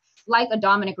fights, like a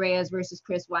Dominic Reyes versus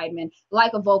Chris Weidman,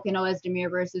 like a Volkan Oezdemir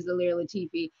versus Ilir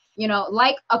Latifi, you know,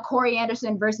 like a Corey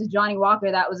Anderson versus Johnny Walker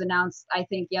that was announced, I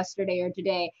think, yesterday or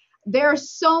today. There are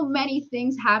so many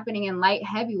things happening in light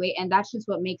heavyweight, and that's just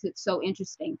what makes it so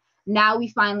interesting. Now we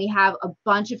finally have a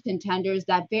bunch of contenders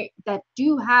that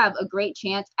do have a great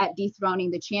chance at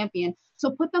dethroning the champion. So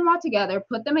put them all together,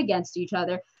 put them against each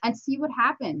other, and see what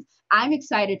happens. I'm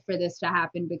excited for this to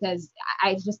happen because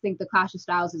I just think the clash of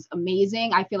styles is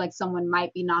amazing. I feel like someone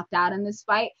might be knocked out in this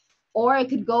fight, or it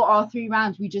could go all 3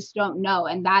 rounds. We just don't know,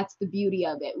 and that's the beauty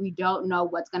of it. We don't know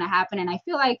what's going to happen, and I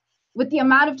feel like with the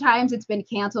amount of times it's been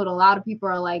canceled, a lot of people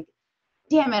are like,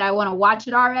 damn it, I want to watch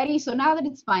it already. So now that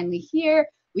it's finally here,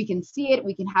 we can see it.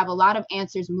 We can have a lot of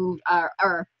answers moved,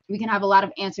 or we can have a lot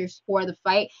of answers for the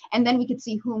fight, and then we could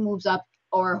see who moves up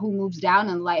or who moves down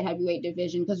in the light heavyweight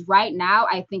division. Because right now,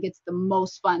 I think it's the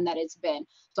most fun that it's been.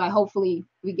 So hopefully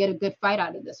we get a good fight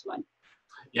out of this one.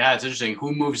 Yeah, it's interesting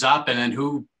who moves up and then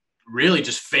who really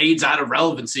just fades out of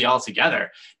relevancy altogether.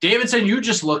 Davidson, you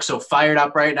just look so fired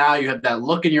up right now. You have that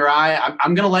look in your eye.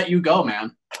 I'm going to let you go,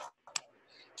 man.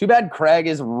 Too bad Craig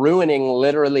is ruining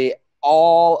literally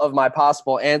all of my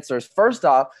possible answers. First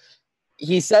off,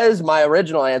 he says my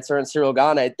original answer in Cyril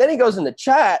Gane. Then he goes in the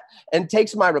chat and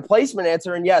takes my replacement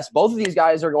answer. And yes, both of these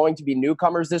guys are going to be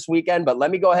newcomers this weekend, but let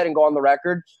me go ahead and go on the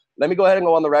record. Let me go ahead and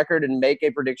go on the record and make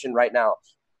a prediction right now.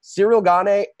 Cyril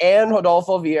Gane and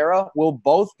Rodolfo Vieira will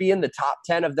both be in the top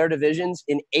 10 of their divisions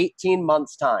in 18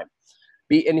 months' time.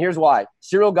 And here's why.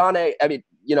 Cyril Gane, I mean,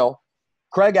 you know,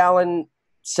 Craig Allen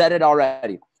said it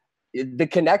already. The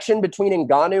connection between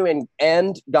Ngannou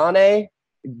and Gane,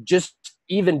 just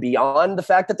even beyond the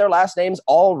fact that their last names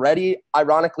already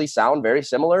ironically sound very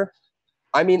similar.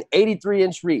 I mean,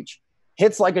 83-inch reach,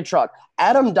 hits like a truck.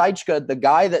 Adam Deichka, the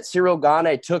guy that Cyril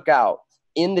Gane took out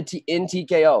in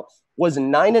TKO, was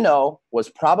 9-0, was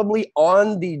probably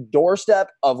on the doorstep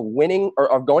of winning or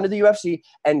of going to the UFC,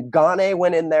 and Gane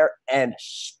went in there and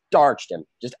starched him,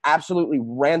 just absolutely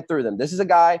ran through them. This is a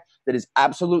guy that is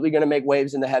absolutely going to make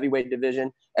waves in the heavyweight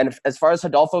division. And as far as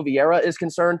Rodolfo Vieira is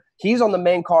concerned, he's on the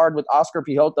main card with Oscar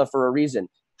Pijota for a reason.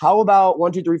 How about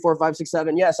 1, 2, 3, 4, 5, 6,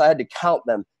 7? Yes, I had to count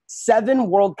them. 7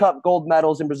 World Cup gold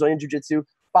medals in Brazilian Jiu-Jitsu,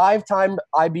 5-time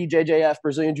IBJJF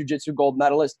Brazilian Jiu-Jitsu gold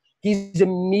medalist. He's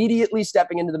immediately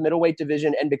stepping into the middleweight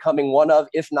division and becoming one of,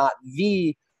 if not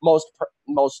the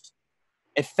most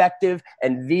effective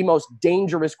and the most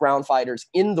dangerous ground fighters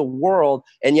in the world.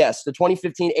 And yes, the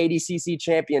 2015 ADCC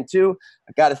champion too.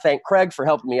 I got to thank Craig for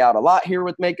helping me out a lot here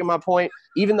with making my point.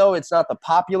 Even though it's not the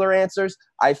popular answers,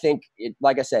 I think,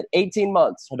 like I said, 18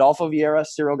 months, Rodolfo Vieira,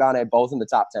 Cyril Gane, both in the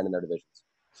top 10 in their divisions.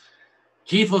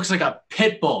 Keith looks like a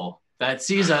pit bull that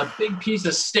sees a big piece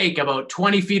of steak about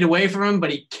 20 feet away from him, but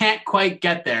he can't quite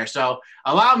get there. So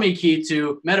allow me, Keith,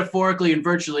 to metaphorically and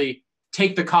virtually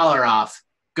take the collar off.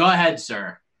 Go ahead,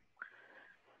 sir.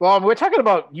 Well, we're talking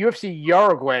about UFC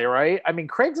Uruguay, right? I mean,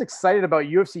 Craig's excited about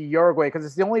UFC Uruguay because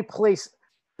it's the only place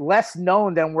less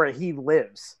known than where he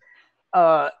lives.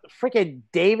 Freaking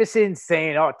Davison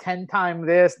saying, 10-time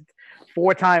this,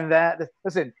 4-time that.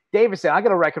 Listen, Davison, I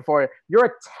got a record for you. You're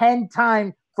a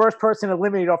 10-time first person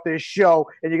eliminated off this show,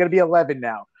 and you're going to be 11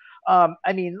 now.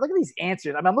 I mean, look at these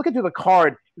answers. I mean, I'm looking through the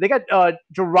card. They got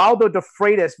Geraldo de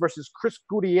Freitas versus Chris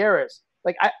Gutierrez.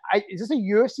 Like, is this a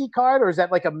UFC card or is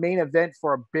that like a main event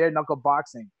for a bare knuckle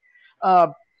boxing?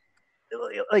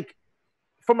 Like,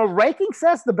 from a ranking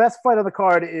sense, the best fight of the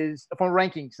card is, from a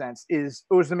ranking sense, is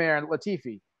Oezdemir and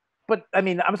Latifi. But I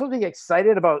mean, I'm supposed to be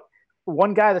excited about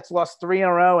one guy that's lost 3 in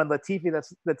a row and Latifi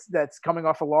that's coming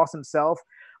off a loss himself.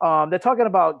 They're talking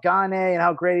about Gane and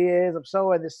how great he is. I'm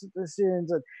so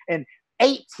and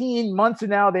 18 months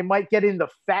from now they might get in the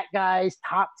fat guys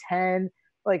top 10.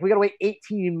 Like, we got to wait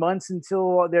 18 months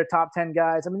until they're top 10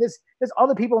 guys. I mean, there's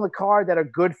other people in the card that are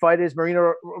good fighters.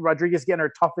 Marina Rodriguez getting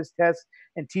her toughest test,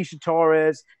 and Tisha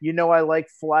Torres. You know, I like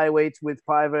flyweights with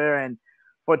Piver and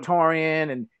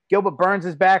Botorian, and Gilbert Burns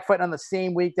is back fighting on the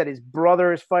same week that his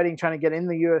brother is fighting, trying to get in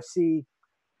the UFC.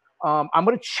 I'm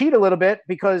going to cheat a little bit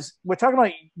because we're talking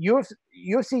about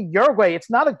UFC Uruguay. It's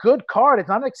not a good card.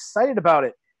 I'm not excited about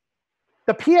it.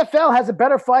 The PFL has a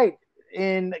better fight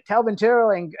in Calvin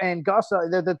Terrell and Gossa.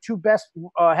 They're the two best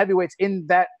heavyweights in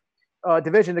that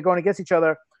division. They're going against each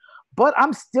other. But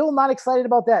I'm still not excited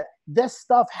about that. This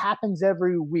stuff happens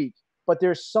every week, but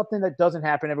there's something that doesn't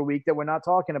happen every week that we're not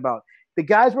talking about. The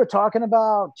guys we're talking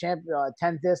about, 10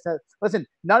 this, listen,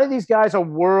 none of these guys are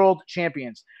world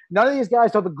champions. None of these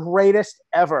guys are the greatest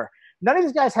ever. None of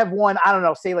these guys have won, I don't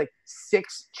know, say like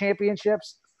 6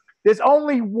 championships. There's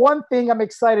only one thing I'm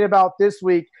excited about this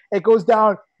week. It goes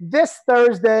down this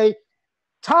Thursday.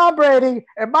 Tom Brady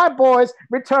and my boys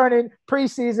returning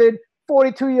preseason,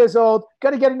 42 years old,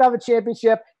 going to get another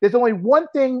championship. There's only one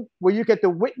thing where you get to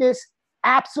witness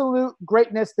absolute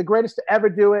greatness, the greatest to ever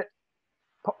do it.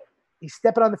 He's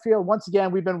stepping on the field once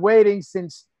again. We've been waiting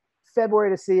since February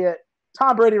to see it.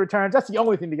 Tom Brady returns. That's the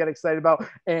only thing to get excited about.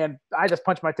 And I just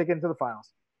punched my ticket into the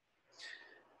finals.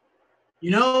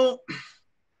 You know,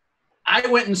 I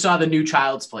went and saw the new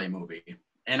Child's Play movie.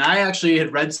 And I actually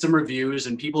had read some reviews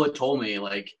and people had told me,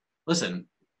 like, listen,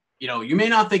 you know, you may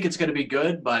not think it's going to be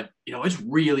good, but, you know, it's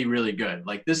really, really good.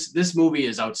 Like this movie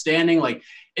is outstanding. Like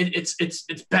it's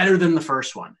better than the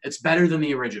first one. It's better than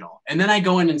the original. And then I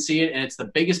go in and see it and it's the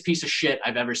biggest piece of shit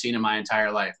I've ever seen in my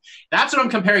entire life. That's what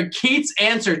I'm comparing Keith's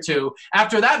answer to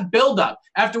after that buildup,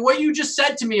 after what you just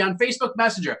said to me on Facebook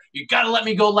Messenger. You got to let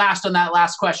me go last on that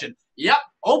last question. Yep.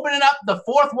 Opening up the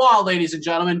fourth wall, ladies and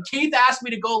gentlemen. Keith asked me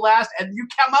to go last, and you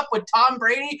come up with Tom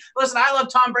Brady. Listen, I love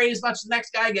Tom Brady as much as the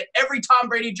next guy. I get every Tom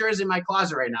Brady jersey in my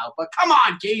closet right now. But come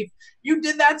on, Keith. You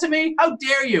did that to me? How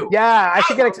dare you? Yeah, I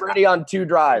should get excited on 2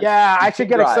 drives. Yeah, I should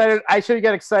get excited. I should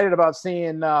get excited about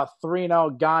seeing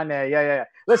 3-0 Gane. Yeah.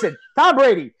 Listen, Tom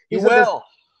Brady.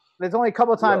 There's only a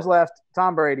couple of times left.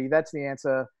 Tom Brady. That's the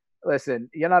answer. Listen,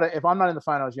 you're not. If I'm not in the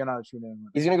finals, you're not a true name.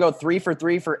 He's gonna go 3 for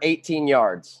 3 for 18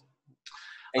 yards.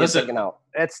 And Listen, out.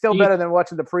 It's still better than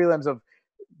watching the prelims of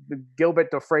the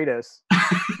Gilbert de Freitas.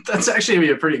 That's actually gonna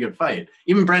be a pretty good fight.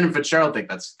 Even Brandon Fitzgerald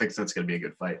thinks that's gonna be a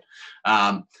good fight.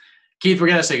 Keith, we're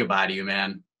gonna say goodbye to you,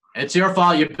 man. It's your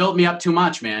fault. You built me up too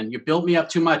much, man. You built me up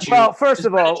too much. Well, first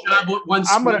of all,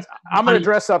 I'm gonna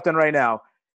address something right now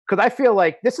because I feel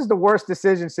like this is the worst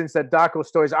decision since that Darko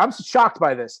stories. I'm shocked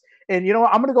by this, and you know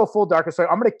what? I'm gonna go full Darko story.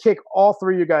 I'm gonna kick all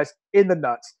 3 of you guys in the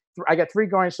nuts. I got 3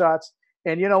 going shots.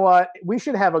 And you know what? We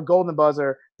should have a golden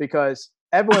buzzer because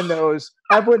everyone knows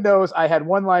I had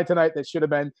one line tonight that should have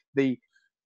been the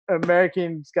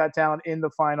Americans Got Talent in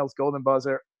the finals golden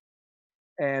buzzer.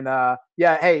 And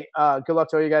hey, good luck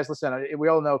to all you guys. Listen, we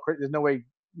all know there's no way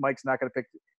Mike's not going to pick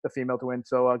the female to win.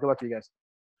 So good luck to you guys.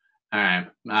 All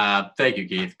right. Thank you,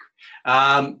 Keith.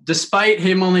 Despite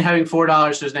him only having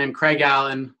 $4 to his name, Craig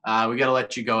Allen, we got to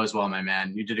let you go as well, my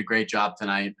man. You did a great job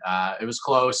tonight. It was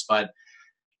close, but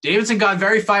Davidson got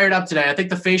very fired up today. I think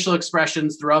the facial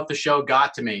expressions throughout the show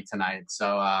got to me tonight.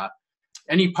 So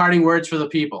any parting words for the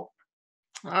people?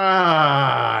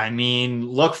 I mean,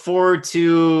 look forward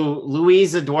to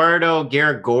Luis Eduardo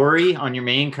Garagori on your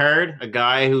main card, a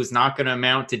guy who's not going to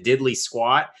amount to diddly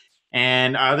squat.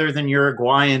 And other than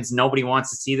Uruguayans, nobody wants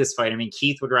to see this fight. I mean,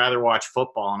 Keith would rather watch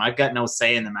football, and I've got no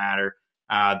say in the matter.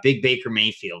 Big Baker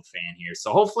Mayfield fan here.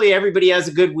 So hopefully everybody has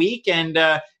a good week, and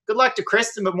good luck to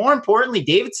Kristen. But more importantly,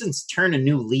 Davidson's turned a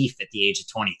new leaf at the age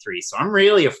of 23. So I'm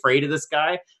really afraid of this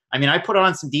guy. I mean, I put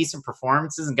on some decent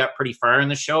performances and got pretty far in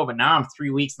the show, but now I'm 3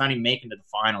 weeks not even making to the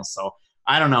finals. So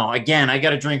I don't know. Again, I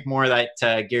got to drink more of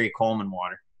that Gary Coleman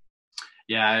water.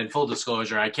 Yeah, in full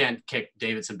disclosure, I can't kick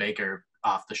Davidson Baker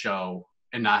off the show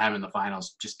and not have him in the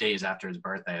finals just days after his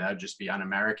birthday. That would just be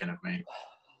un-American of me.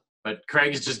 But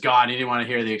Craig is just gone. He didn't want to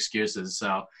hear the excuses.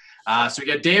 So we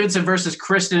got Davidson versus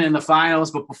Kristen in the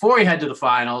finals. But before we head to the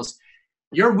finals,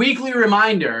 your weekly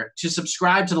reminder to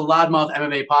subscribe to the Loudmouth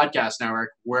MMA Podcast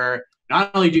Network, where not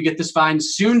only do you get this fine,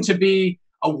 soon-to-be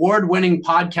award-winning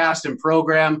podcast and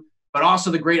program, but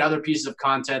also the great other pieces of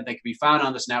content that can be found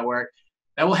on this network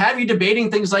that will have you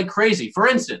debating things like crazy. For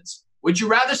instance, would you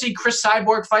rather see Cris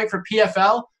Cyborg fight for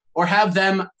PFL or have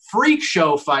them freak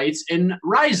show fights in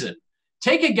Ryzen?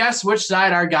 Take a guess which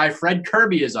side our guy Fred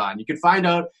Kirby is on. You can find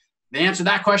out the answer to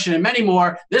that question and many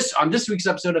more on this week's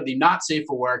episode of the Not Safe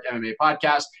for Work MMA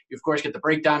podcast. You, of course, get the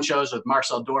breakdown shows with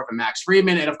Marcel Dorff and Max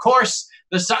Friedman. And, of course,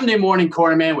 the Sunday morning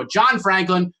corner man with John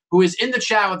Franklin, who is in the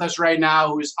chat with us right now,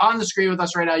 who is on the screen with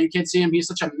us right now. You can't see him. He's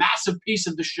such a massive piece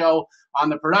of the show on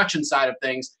the production side of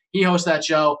things. He hosts that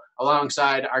show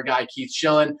alongside our guy Keith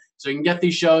Schillen. So you can get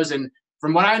these shows and,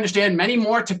 from what I understand, many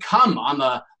more to come on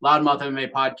the Loudmouth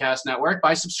MMA Podcast Network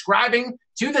by subscribing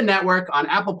to the network on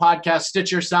Apple Podcasts,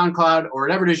 Stitcher, SoundCloud, or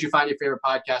whatever it is you find your favorite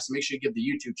podcast. And make sure you give the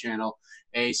YouTube channel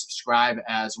a subscribe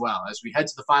as well. As we head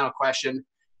to the final question,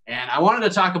 and I wanted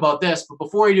to talk about this, but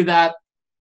before we do that,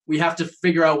 we have to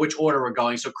figure out which order we're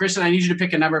going. So, Kristen, I need you to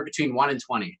pick a number between 1 and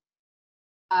 20.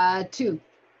 2.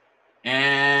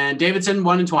 And Davidson,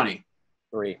 1 and 20.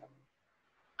 3.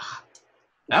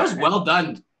 That was well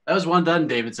done. That was well done,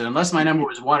 Davidson, unless my number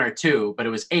was 1 or 2, but it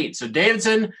was 8. So,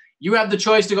 Davidson, you have the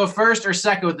choice to go first or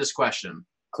second with this question.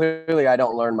 Clearly, I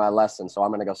don't learn my lesson, so I'm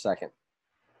going to go second.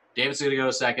 Davidson's going to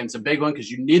go second. It's a big one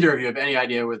because neither of you have any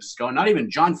idea where this is going. Not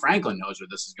even John Franklin knows where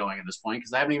this is going at this point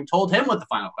because I haven't even told him what the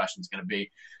final question is going to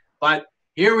be. But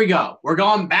here we go. We're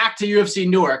going back to UFC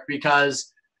Newark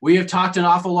because we have talked an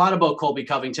awful lot about Colby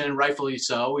Covington, and rightfully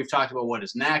so. We've talked about what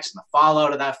is next and the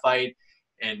fallout of that fight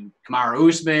and Kamaru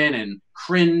Usman and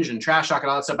cringe and trash talk and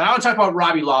all that stuff. But I want to talk about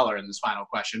Robbie Lawler in this final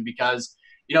question because,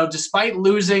 you know, despite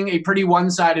losing a pretty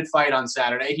one-sided fight on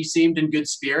Saturday, he seemed in good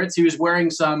spirits. He was wearing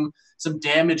some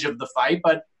damage of the fight,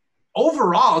 but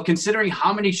overall, considering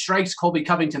how many strikes Colby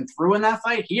Covington threw in that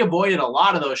fight, he avoided a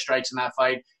lot of those strikes in that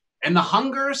fight. And the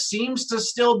hunger seems to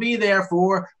still be there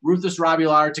for ruthless Robbie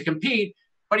Lawler to compete,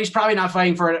 but he's probably not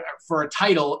fighting for a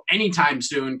title anytime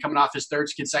soon, coming off his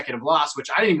 3rd consecutive loss, which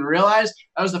I didn't even realize.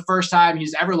 That was the first time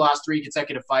he's ever lost 3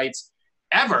 consecutive fights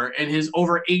ever in his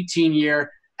over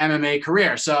 18-year MMA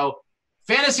career. So,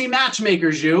 fantasy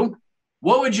matchmakers,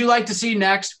 what would you like to see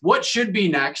next? What should be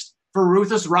next for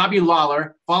ruthless Robbie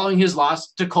Lawler following his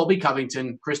loss to Colby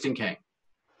Covington, Kristen King?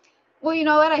 Well, you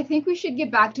know what? I think we should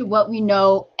get back to what we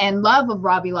know and love of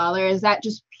Robbie Lawler is that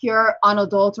just pure,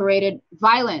 unadulterated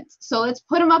violence. So let's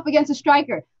put him up against a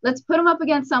striker. Let's put him up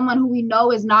against someone who we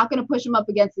know is not going to push him up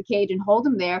against the cage and hold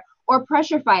him there or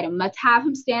pressure fight him. Let's have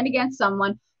him stand against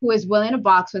someone who is willing to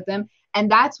box with him. And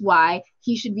that's why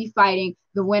he should be fighting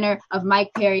the winner of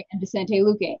Mike Perry and Vicente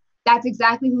Luque. That's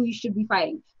exactly who he should be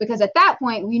fighting. Because at that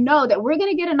point, we know that we're going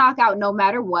to get a knockout no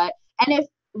matter what. And if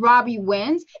Robbie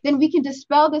wins, then we can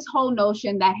dispel this whole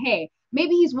notion that, hey,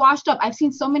 maybe he's washed up. I've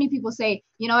seen so many people say,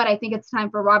 you know what, I think it's time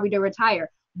for Robbie to retire.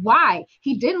 Why?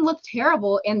 He didn't look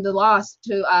terrible in the loss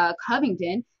to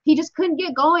Covington. He just couldn't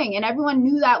get going, and everyone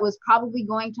knew that was probably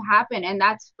going to happen, and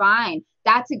that's fine.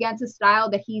 That's against a style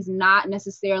that he's not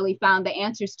necessarily found the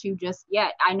answers to just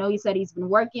yet. I know he said he's been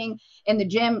working in the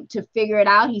gym to figure it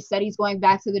out. He said he's going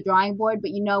back to the drawing board,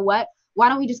 but you know what? Why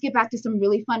don't we just get back to some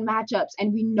really fun matchups?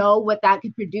 And we know what that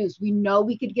could produce. We know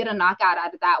we could get a knockout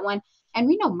out of that one. And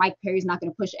we know Mike Perry's not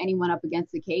going to push anyone up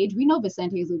against the cage. We know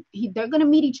Vicente's, they're going to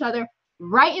meet each other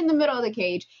right in the middle of the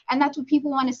cage. And that's what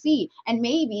people want to see. And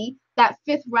maybe that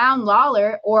 5th round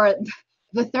Lawler or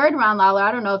the 3rd round Lawler,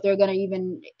 I don't know if they're going to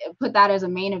even put that as a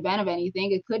main event of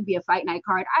anything. It could be a fight night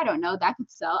card. I don't know. That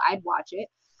could sell. I'd watch it.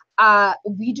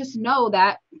 We just know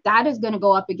that is going to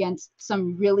go up against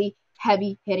some really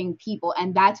heavy hitting people,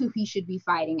 and that's who he should be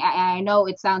fighting. I know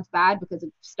it sounds bad because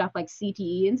of stuff like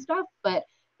CTE and stuff, but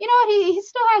you know, he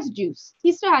still has juice.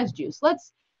 He still has juice.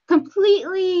 Let's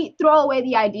completely throw away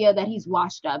the idea that he's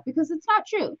washed up because it's not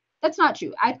true. That's not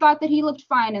true. I thought that he looked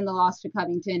fine in the loss to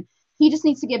Covington. He just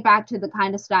needs to get back to the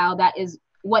kind of style that is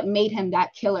what made him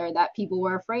that killer that people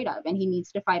were afraid of, and he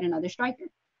needs to fight another striker.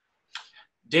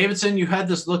 Davidson, you had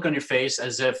this look on your face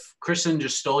as if Kristen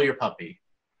just stole your puppy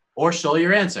or stole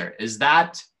your answer. Is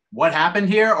that what happened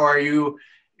here, or are you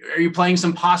playing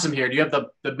some possum here? Do you have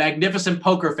the magnificent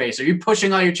poker face? Are you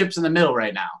pushing all your chips in the middle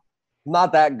right now? I'm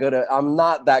not that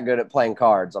good at playing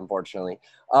cards, unfortunately.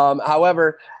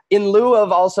 However, in lieu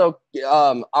of also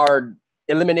our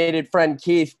eliminated friend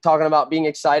Keith talking about being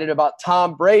excited about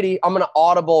Tom Brady, I'm going to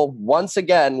audible once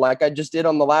again like I just did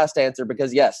on the last answer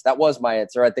because, yes, that was my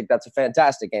answer. I think that's a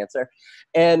fantastic answer.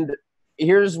 And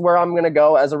here's where I'm going to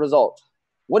go as a result.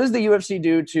 What does the UFC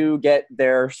do to get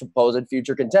their supposed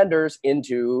future contenders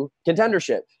into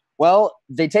contendership? Well,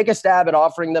 they take a stab at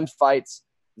offering them fights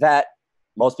that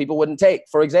most people wouldn't take.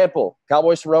 For example,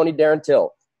 Cowboy Cerrone, Darren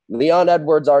Till, Leon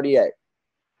Edwards, RDA.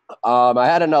 I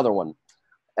had another one,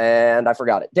 and I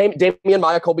forgot it. Damian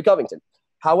Maia, Colby Covington.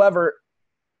 However,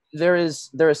 there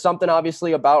is something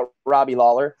obviously about Robbie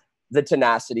Lawler, the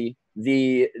tenacity,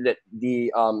 the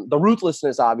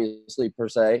ruthlessness, obviously per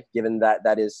se, given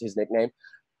that is his nickname.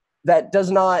 That does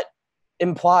not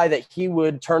imply that he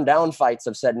would turn down fights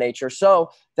of said nature. So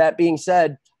that being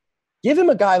said, give him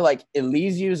a guy like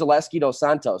Elizeu Zaleski dos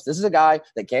Santos. This is a guy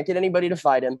that can't get anybody to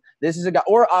fight him. This is a guy,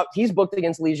 or he's booked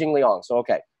against Li Jingliang. So,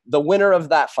 okay, the winner of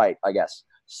that fight, I guess.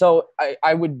 So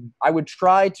I would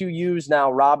try to use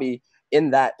now Robbie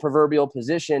in that proverbial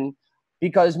position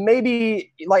because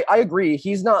maybe, like, I agree,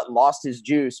 he's not lost his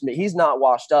juice. He's not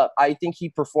washed up. I think he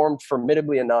performed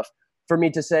formidably enough for me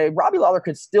to say Robbie Lawler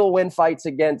could still win fights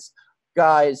against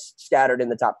guys scattered in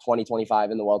the top 20,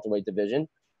 25 in the welterweight division.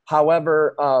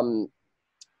 However,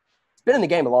 he's been in the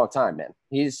game a long time, man.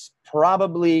 He's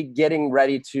probably getting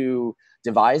ready to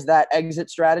devise that exit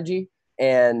strategy,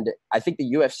 and I think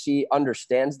the UFC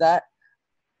understands that.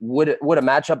 Would a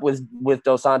matchup with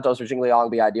Dos Santos or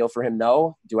Jingliang be ideal for him?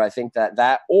 No. Do I think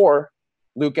that or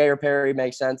Luke or Perry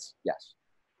makes sense. Yes.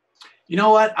 You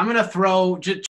know what? I'm going to throw